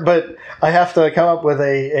care, but I have to come up with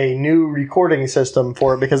a new recording system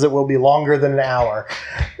for it because it will be longer than an hour.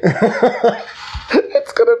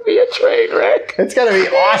 It's gonna be a train wreck. It's gonna be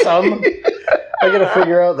awesome. I gotta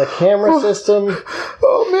figure out the camera system.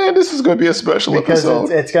 Oh man, this is gonna be a special episode.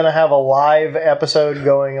 Because it's gonna have a live episode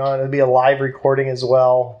going on. It'll be a live recording as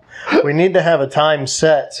well. We need to have a time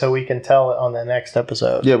set so we can tell it on the next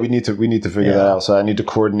episode. Yeah, we need to figure that out. So I need to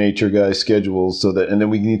coordinate your guys' schedules and then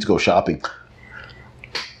we need to go shopping.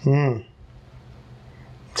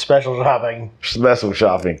 Special shopping. Special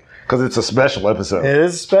shopping. Because it's a special episode. It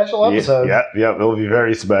is a special episode. Yeah, it'll be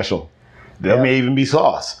very special. There may even be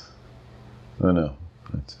sauce. Oh no,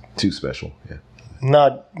 it's too special. Yeah,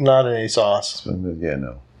 not any sauce. Yeah,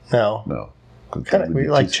 no. Kind of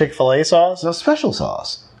like Chick-fil-A sauce. No, special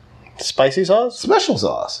sauce. Spicy sauce. Special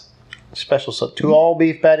sauce. Special sauce. 2 all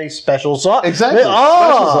beef patties. Special sauce. Exactly.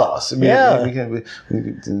 Special sauce.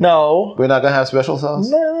 No, we're not gonna have special sauce.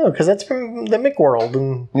 No, because that's from the McWorld.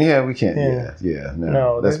 And yeah, we can't. Yeah.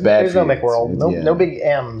 No, that's bad. There's no McWorld. No big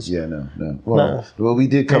M's. Yeah, no. Well, we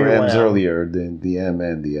did cover M's earlier. The M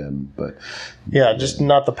and the M, but just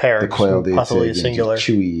not the pair. The quail did possibly say singular.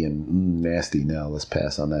 Chewy and nasty. Now let's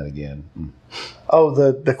pass on that again. Oh,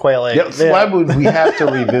 the quail egg. Yep. Why would we have to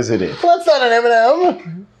revisit it? Well, that's not an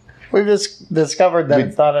M&M. We've just discovered that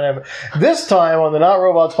it's not an M&M. This time on the Not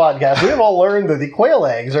Robots podcast, we've all learned that the quail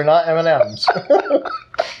eggs are not M&Ms.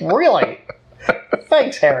 Really?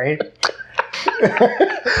 Thanks, Harry.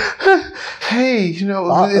 Hey,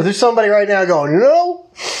 there's somebody right now going,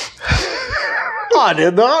 I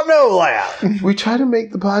did not know that. We try to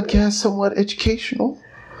make the podcast somewhat educational.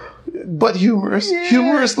 But humorously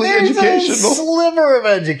educational. There's a sliver of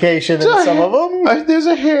education in some of them. There's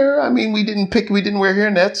a hair. I mean, we didn't wear hair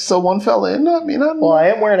nets, so one fell in. I mean, I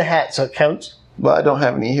am wearing a hat, so it counts. But I don't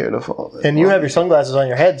have any hair to fall in. And you have your sunglasses on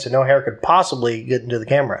your head, so no hair could possibly get into the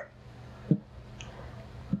camera.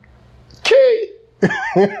 Okay.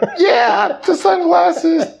 Yeah, the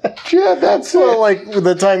sunglasses. Yeah, that's Well, it. like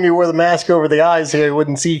the time you wore the mask over the eyes here, you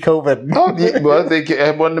wouldn't see COVID. Oh, yeah, well,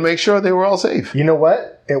 I wanted to make sure they were all safe. You know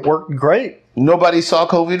what? It worked great. Nobody saw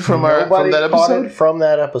COVID from Nobody that caught episode? it from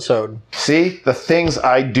that episode. See? The things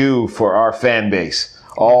I do for our fan base.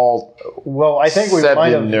 All Well, I think we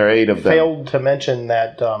might 7 or 8 have of them. failed to mention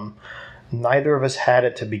that neither of us had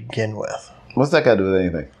it to begin with. What's that got to do with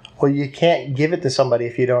anything? Well, you can't give it to somebody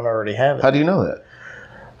if you don't already have it. How do you know that?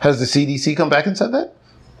 Has the CDC come back and said that?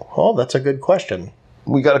 Well, that's a good question.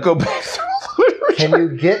 We got to go back through the literature. Can you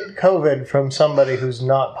get COVID from somebody who's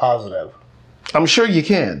not positive? I'm sure you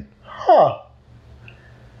can. Huh.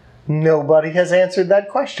 Nobody has answered that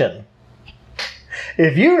question.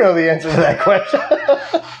 If you know the answer to that question,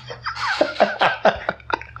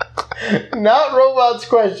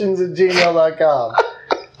 notrobotsquestions@gmail.com.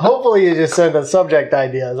 Hopefully you just send us subject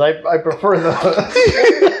ideas. I prefer those.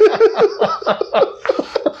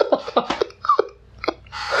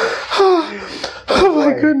 Oh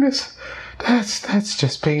my goodness. That's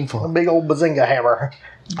just A painful. big old bazinga hammer.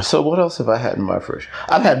 So what else have I had in my fridge?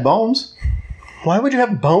 I've had bones. Why would you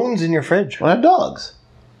have bones in your fridge? I have dogs.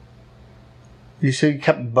 You say you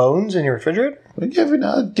kept bones in your refrigerator? Every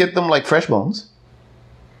now and get them like fresh bones.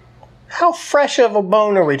 How fresh of a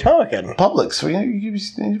bone are we talking? Publix,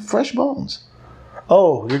 you fresh bones.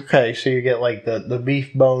 Oh, okay. So you get like the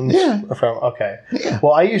beef bones Yeah. from, okay. Yeah.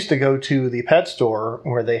 Well, I used to go to the pet store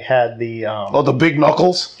where they had the, Oh, the big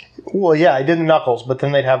knuckles? well, yeah, I did the knuckles, but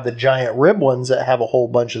then they'd have the giant rib ones that have a whole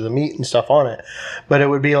bunch of the meat and stuff on it. But it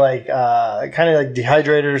would be like, kind of like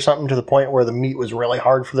dehydrated or something to the point where the meat was really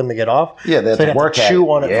hard for them to get off. Yeah, they have So to they'd work have at to chew it.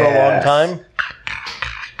 on it for a long Yes. time.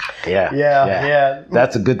 Yeah.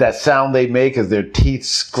 That's that sound they make as their teeth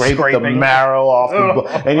scrape the Scraping. marrow off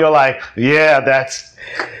the and you're like, yeah, that's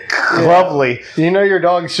lovely. You know your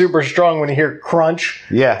dog's super strong when you hear crunch.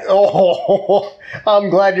 Yeah. Oh,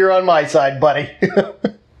 I'm glad you're on my side, buddy.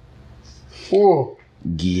 Ooh,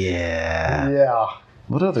 Yeah. yeah.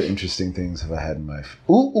 What other interesting things have I had in my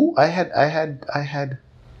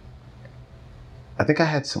I think I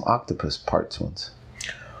had some octopus parts once.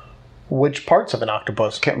 Which parts of an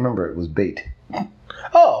octopus? Can't remember, it was bait.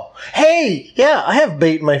 Oh, hey, yeah, I have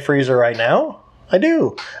bait in my freezer right now. I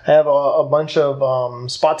do. I have a bunch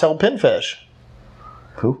of spot-tailed pinfish.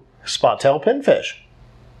 Who? Spot-tailed pinfish.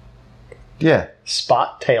 Yeah.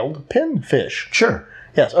 Spot-tailed pinfish. Sure.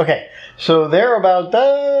 Yes, okay. So they're about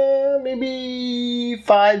maybe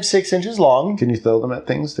 5-6 inches long. Can you throw them at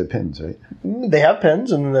things? They're pins, right? They have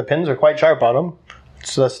pins, and the pins are quite sharp on them.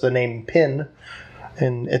 So that's the name pin.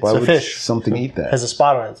 And it's Why a would fish. something eat that? Has a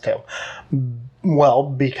spot on its tail. Well,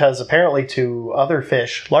 because apparently to other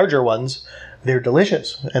fish, larger ones, they're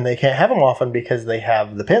delicious. And they can't have them often because they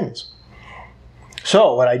have the pins.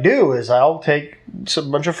 So what I do is I'll take a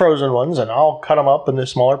bunch of frozen ones and I'll cut them up into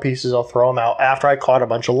smaller pieces. I'll throw them out after I caught a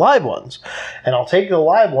bunch of live ones. And I'll take the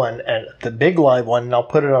live one, and the big live one, and I'll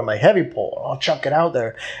put it on my heavy pole. And I'll chuck it out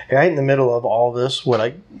there right in the middle of all this,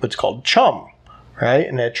 what's called chum. Right?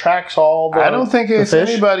 And it attracts all the I don't think the it's fish.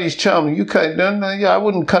 anybody's chum. I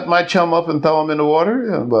wouldn't cut my chum up and throw him in the water.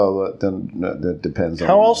 Yeah, well, then that depends on...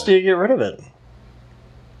 How else do you get rid of it?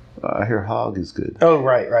 I hear hog is good. Oh,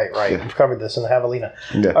 right. Yeah. We've covered this in the Javelina.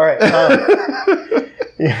 Yeah. All right.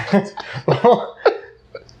 Yeah. Well,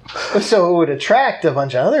 so it would attract a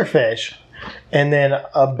bunch of other fish, and then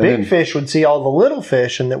a big fish would see all the little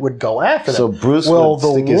fish, and it would go after them. So Bruce would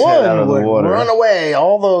stick his head out of the water. Run away.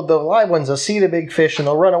 All the live ones will see the big fish, and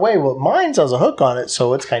they'll run away. Well, mine has a hook on it,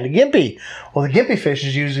 so it's kind of gimpy. Well, the gimpy fish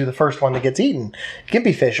is usually the first one that gets eaten.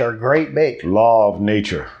 Gimpy fish are great bait. Law of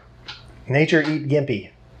nature. Nature eat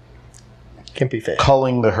gimpy. Gimpy fish.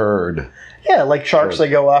 Culling the herd. Yeah, like sharks, they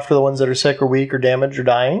go after the ones that are sick or weak or damaged or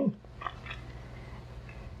dying.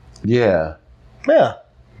 Yeah. Yeah.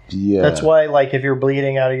 Yeah. That's why, like, if you're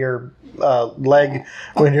bleeding out of your leg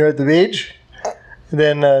when you're at the beach,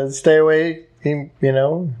 then stay away. You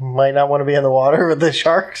might not want to be in the water with the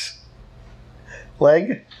shark's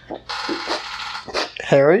leg.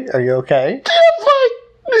 Harry, are you okay?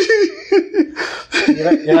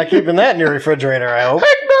 You're not keeping that in your refrigerator, I hope.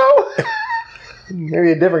 Heck no!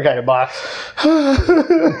 Maybe a different kind of box.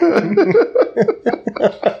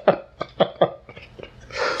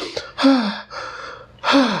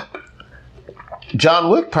 John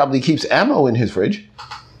Wick probably keeps ammo in his fridge.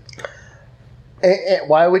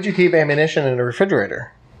 Why would you keep ammunition in a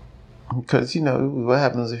refrigerator? Because, what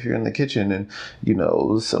happens if you're in the kitchen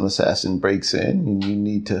and, some assassin breaks in and you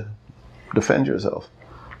need to defend yourself.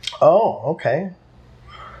 Oh, okay.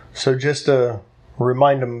 So just to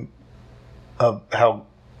remind him of how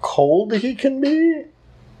cold he can be?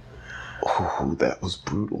 Oh, that was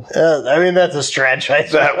brutal. I mean, that's a stretch.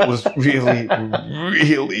 That was really,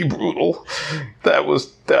 really brutal. That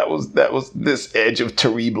was this edge of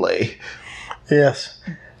terrible. Yes.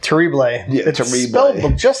 Terrible. Yeah, it's terrible.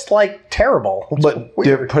 spelled just like terrible. It's but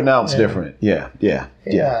weird. they're pronounced different. Yeah.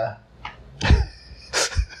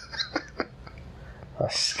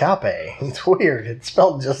 Escape. It's weird. It's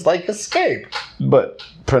spelled just like escape. But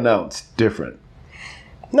pronounced different.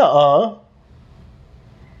 Nuh-uh.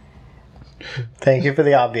 Thank you for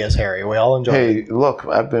the obvious, Harry. We all enjoy it. Hey, look,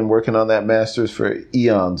 I've been working on that Masters for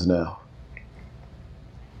eons now.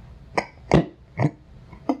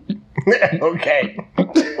 Okay.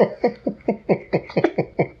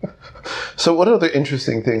 So what other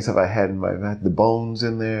interesting things have I had in my... I had the bones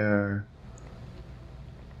in there.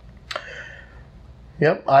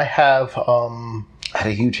 Yep, I have... I had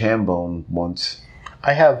a huge ham bone once.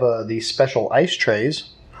 I have these special ice trays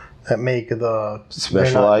that make the...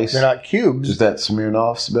 Special ice? They're not cubes. Is that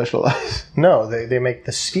Smirnoff special ice? No, they make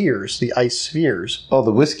the spheres, the ice spheres. Oh,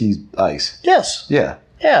 the whiskey ice. Yes. Yeah.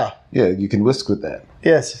 Yeah. Yeah, you can whisk with that.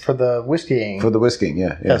 Yes, for the whiskeying. For the whisking,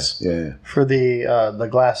 yeah. Yes. Yeah. For the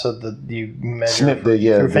glass of the... You measure Snip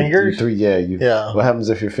through fingers? Yeah. What happens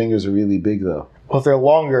if your fingers are really big, though? Well, if they're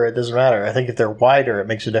longer, it doesn't matter. I think if they're wider, it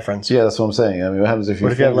makes a difference. Yeah, that's what I'm saying. I mean, what happens if your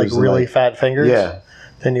What if you have, like, really fat fingers? Yeah.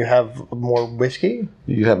 Then you have more whiskey?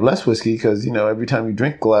 You have less whiskey because, every time you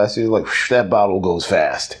drink a glass, you're like, that bottle goes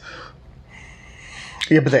fast.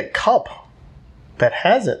 Yeah, but that cup that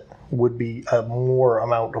has it would be a more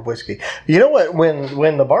amount of whiskey. You know what?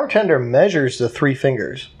 When the bartender measures the 3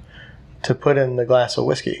 fingers to put in the glass of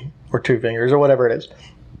whiskey, or 2 fingers, or whatever it is,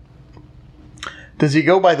 does he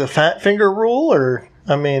go by the fat finger rule, or,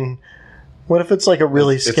 I mean, what if it's like a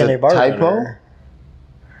really skinny bartender? Typo?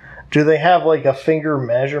 Do they have like a finger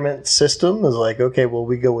measurement system? Is like, okay, well,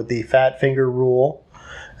 we go with the fat finger rule,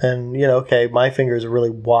 and okay, my fingers are really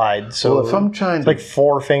wide, so well, if I'm trying to like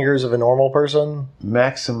 4 fingers of a normal person,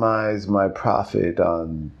 maximize my profit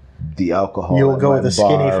on the alcohol, you'll go with a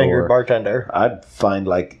skinny fingered bartender. I'd find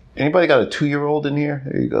like anybody got a 2-year-old in here?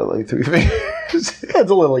 There you go, like 3 fingers. It's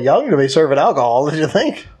a little young to be serving alcohol, did you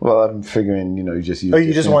think? Well, I'm figuring, you just use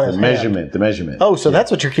you just want the measurement. The measurement. Oh, so that's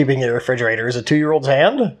what you're keeping in your refrigerator is a 2-year-old's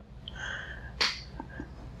hand?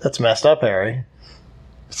 That's messed up, Harry.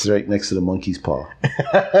 It's right next to the monkey's paw.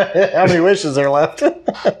 How many wishes are left?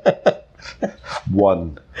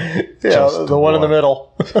 One. Yeah, just the one in the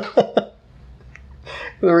middle. The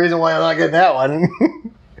reason why I'm not getting that one.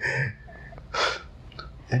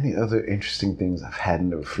 Any other interesting things I've had in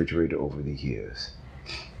the refrigerator over the years?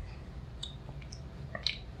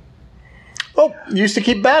 Oh, used to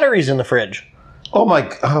keep batteries in the fridge.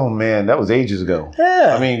 Oh man, that was ages ago.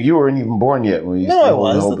 Yeah. I mean, you weren't even born yet when we used No, to. I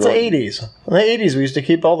was. It's the 80s. In the 80s, we used to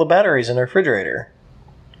keep all the batteries in the refrigerator.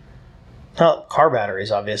 Not car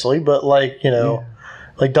batteries, obviously, but like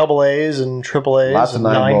double A's and triple A's. Lots of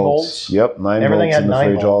 9 volts. Yep, 9 Everything volts had in the 9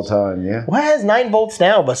 fridge volts. all the time. Yeah. What has 9 volts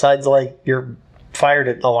now besides like your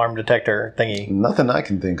fire alarm detector thingy? Nothing I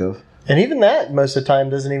can think of. And even that, most of the time,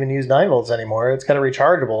 doesn't even use 9 volts anymore. It's got a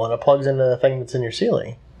rechargeable, and it plugs into the thing that's in your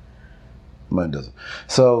ceiling. Mine doesn't.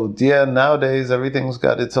 So, yeah, nowadays, everything's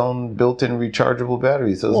got its own built-in rechargeable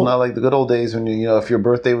battery. So, it's not like the good old days when, if your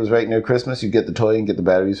birthday was right near Christmas, you get the toy and get the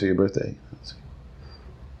batteries for your birthday.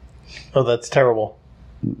 Oh, that's terrible.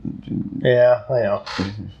 Yeah, I know.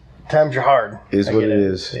 Times are hard. Is what it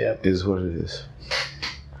is. Yep. Is what it is.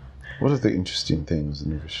 What are the interesting things in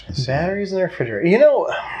the refrigerator? Batteries in the refrigerator.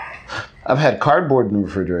 I've had cardboard in the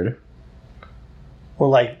refrigerator. Well,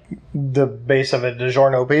 like the base of a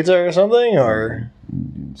DiGiorno pizza or something, or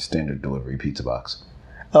standard delivery pizza box.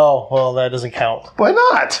 Oh, well, that doesn't count. Why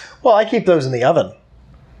not? Well, I keep those in the oven.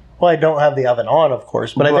 Well, I don't have the oven on, of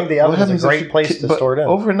course, but I think the oven is a great place to store it in.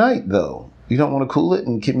 Overnight, though, you don't want to cool it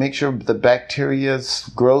and make sure the bacteria's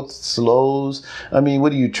growth slows. I mean,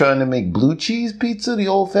 what are you trying to make, blue cheese pizza the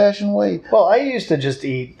old-fashioned way? Well, I used to just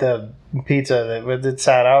eat the pizza that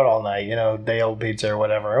sat out all night, day old pizza or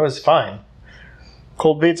whatever. It was fine.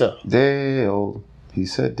 Cold pizza. Day old. He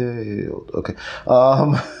said day old. Okay.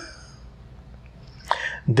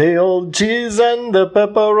 Day old cheese and the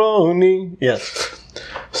pepperoni. Yes.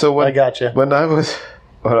 So I got you. When I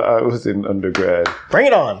was in undergrad. Bring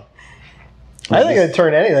it on. I think I'd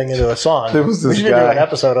turn anything into a song. There was this we should guy, do an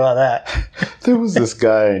episode on that. There was this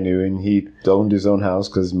guy I knew, and he owned his own house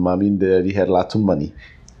because mommy and daddy had lots of money.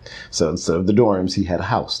 So instead of the dorms, he had a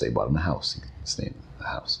house. They bought him a house. He stayed in the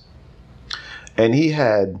house. And he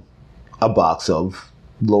had a box of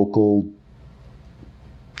local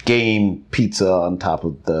game pizza on top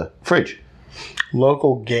of the fridge.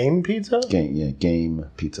 Local game pizza? Game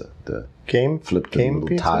pizza. The game flip the game little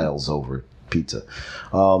pizza? tiles over pizza.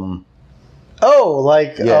 The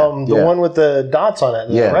one with the dots on it,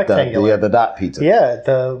 the rectangular. The dot pizza. Yeah,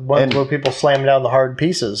 the one where people slam down the hard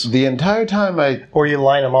pieces. The entire time or you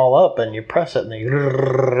line them all up and you press it and you...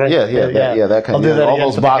 that kind of... All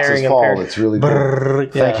those boxes fall. It's really cool.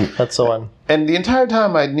 Thank you. That's the one. And the entire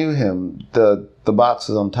time I knew him, the box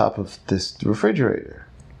is on top of this refrigerator.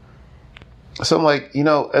 So I'm like,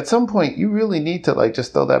 at some point, you really need to,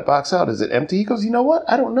 just throw that box out. Is it empty? He goes, you know what?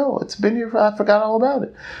 I don't know. It's been here. I forgot all about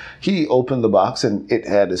it. He opened the box, and it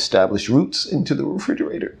had established roots into the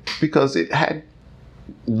refrigerator because it had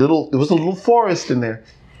there was a little forest in there.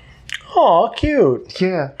 Oh, cute.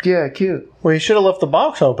 Yeah, cute. Well, you should have left the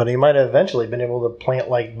box open. He might have eventually been able to plant,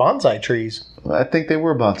 bonsai trees. I think they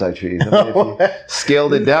were bonsai trees. If you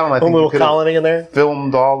scaled it down, I think a little colony in there.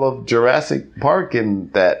 Filmed all of Jurassic Park in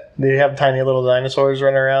that. Did you have tiny little dinosaurs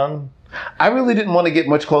running around? I really didn't want to get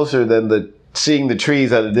much closer than seeing the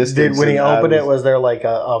trees at a distance. When he opened it, was there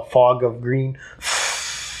a fog of green?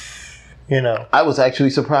 I was actually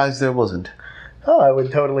surprised there wasn't. Oh, I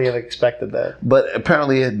would totally have expected that. But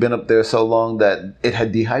apparently it had been up there so long that it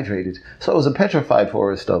had dehydrated. So it was a petrified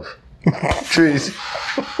forest of trees.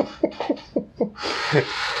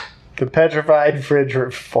 The petrified fridge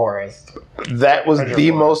forest. That was the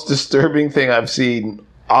most disturbing thing I've seen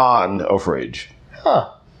on a fridge. Huh.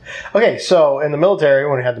 Okay, so in the military,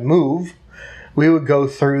 when we had to move, we would go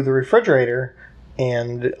through the refrigerator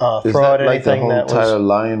and throw out anything that was... entire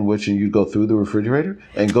Lion, Witch, and you'd go through the refrigerator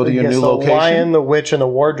and go to your new location? The Lion, the Witch, and the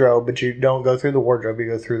wardrobe, but you don't go through the wardrobe, you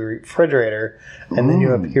go through the refrigerator, and then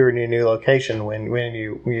you appear in your new location when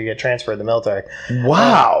you get transferred to the military.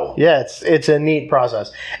 Wow! Yeah, it's a neat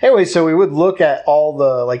process. Anyway, so we would look at all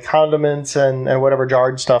the condiments and whatever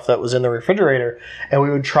jarred stuff that was in the refrigerator, and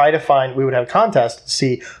we would try to find... We would have contests to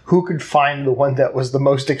see who could find the one that was the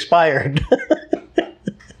most expired.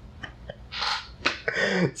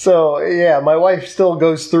 So, yeah, my wife still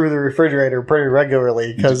goes through the refrigerator pretty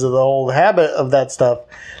regularly because of the old habit of that stuff.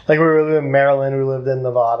 We lived in Maryland, we lived in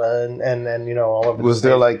Nevada, and all over the Was state.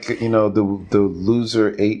 there the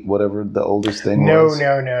loser ate whatever the oldest thing was?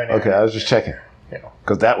 No. Okay, I was just checking.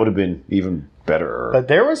 Because that would have been even better. But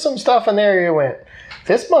there was some stuff in there you went,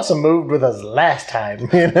 this must have moved with us last time,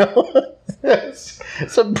 It's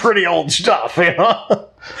some pretty old stuff,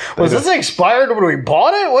 Was this expired when we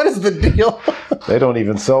bought it? What is the deal? They don't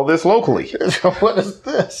even sell this locally. What is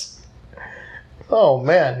this? Oh,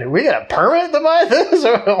 man. Did we get a permit to buy this?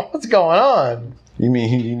 What's going on? You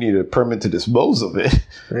mean you need a permit to dispose of it?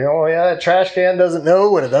 That trash can doesn't know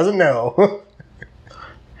what it doesn't know.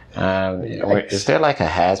 Is there a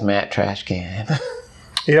hazmat trash can?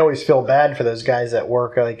 You always feel bad for those guys that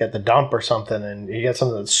work at the dump or something, and you get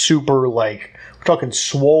something that's super we're talking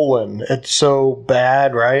swollen. It's so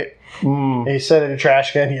bad, right? And you set it in a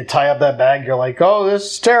trash can, you tie up that bag, you're like, oh,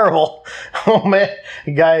 this is terrible. Oh, man.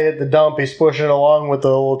 The guy at the dump, he's pushing it along with the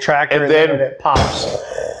little tractor, and then it pops.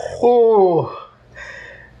 Ooh.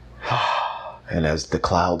 And as the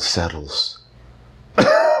cloud settles,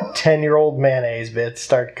 10-year-old mayonnaise bits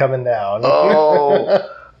start coming down.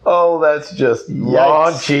 Oh, that's just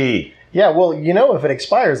raunchy. Yeah, well, if it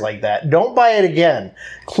expires like that, don't buy it again.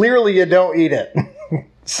 Clearly, you don't eat it.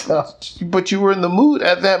 But you were in the mood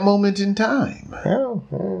at that moment in time.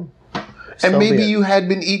 And maybe you had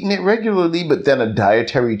been eating it regularly, but then a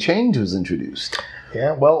dietary change was introduced.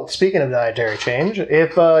 Yeah, well, speaking of dietary change,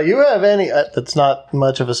 if you have any... that's not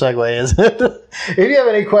much of a segue, is it? If you have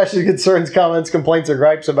any questions, concerns, comments, complaints, or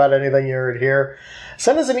gripes about anything you heard here,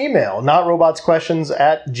 send us an email,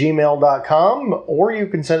 notrobotsquestions@gmail.com, or you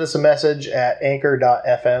can send us a message at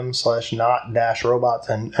anchor.fm/not-robots,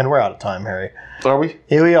 and we're out of time, Harry. Are we?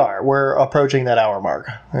 Here we are. We're approaching that hour mark,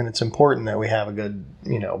 and it's important that we have a good,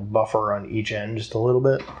 buffer on each end, just a little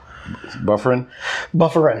bit. Buffering?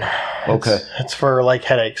 Buffering. Okay. It's for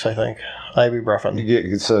headaches, I think.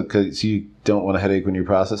 Ibuprofen. So you don't want a headache when you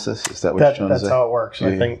process this? Is that what you're trying to say? That's how it works,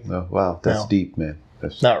 I think. Oh, wow, that's deep, man.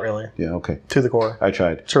 That's, not really. Yeah, okay. To the core. I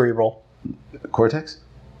tried. Cerebral. Cortex?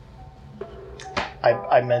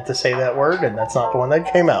 I meant to say that word, and that's not the one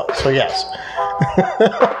that came out. So, yes.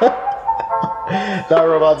 Not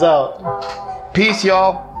Robots out. Peace,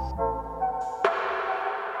 y'all.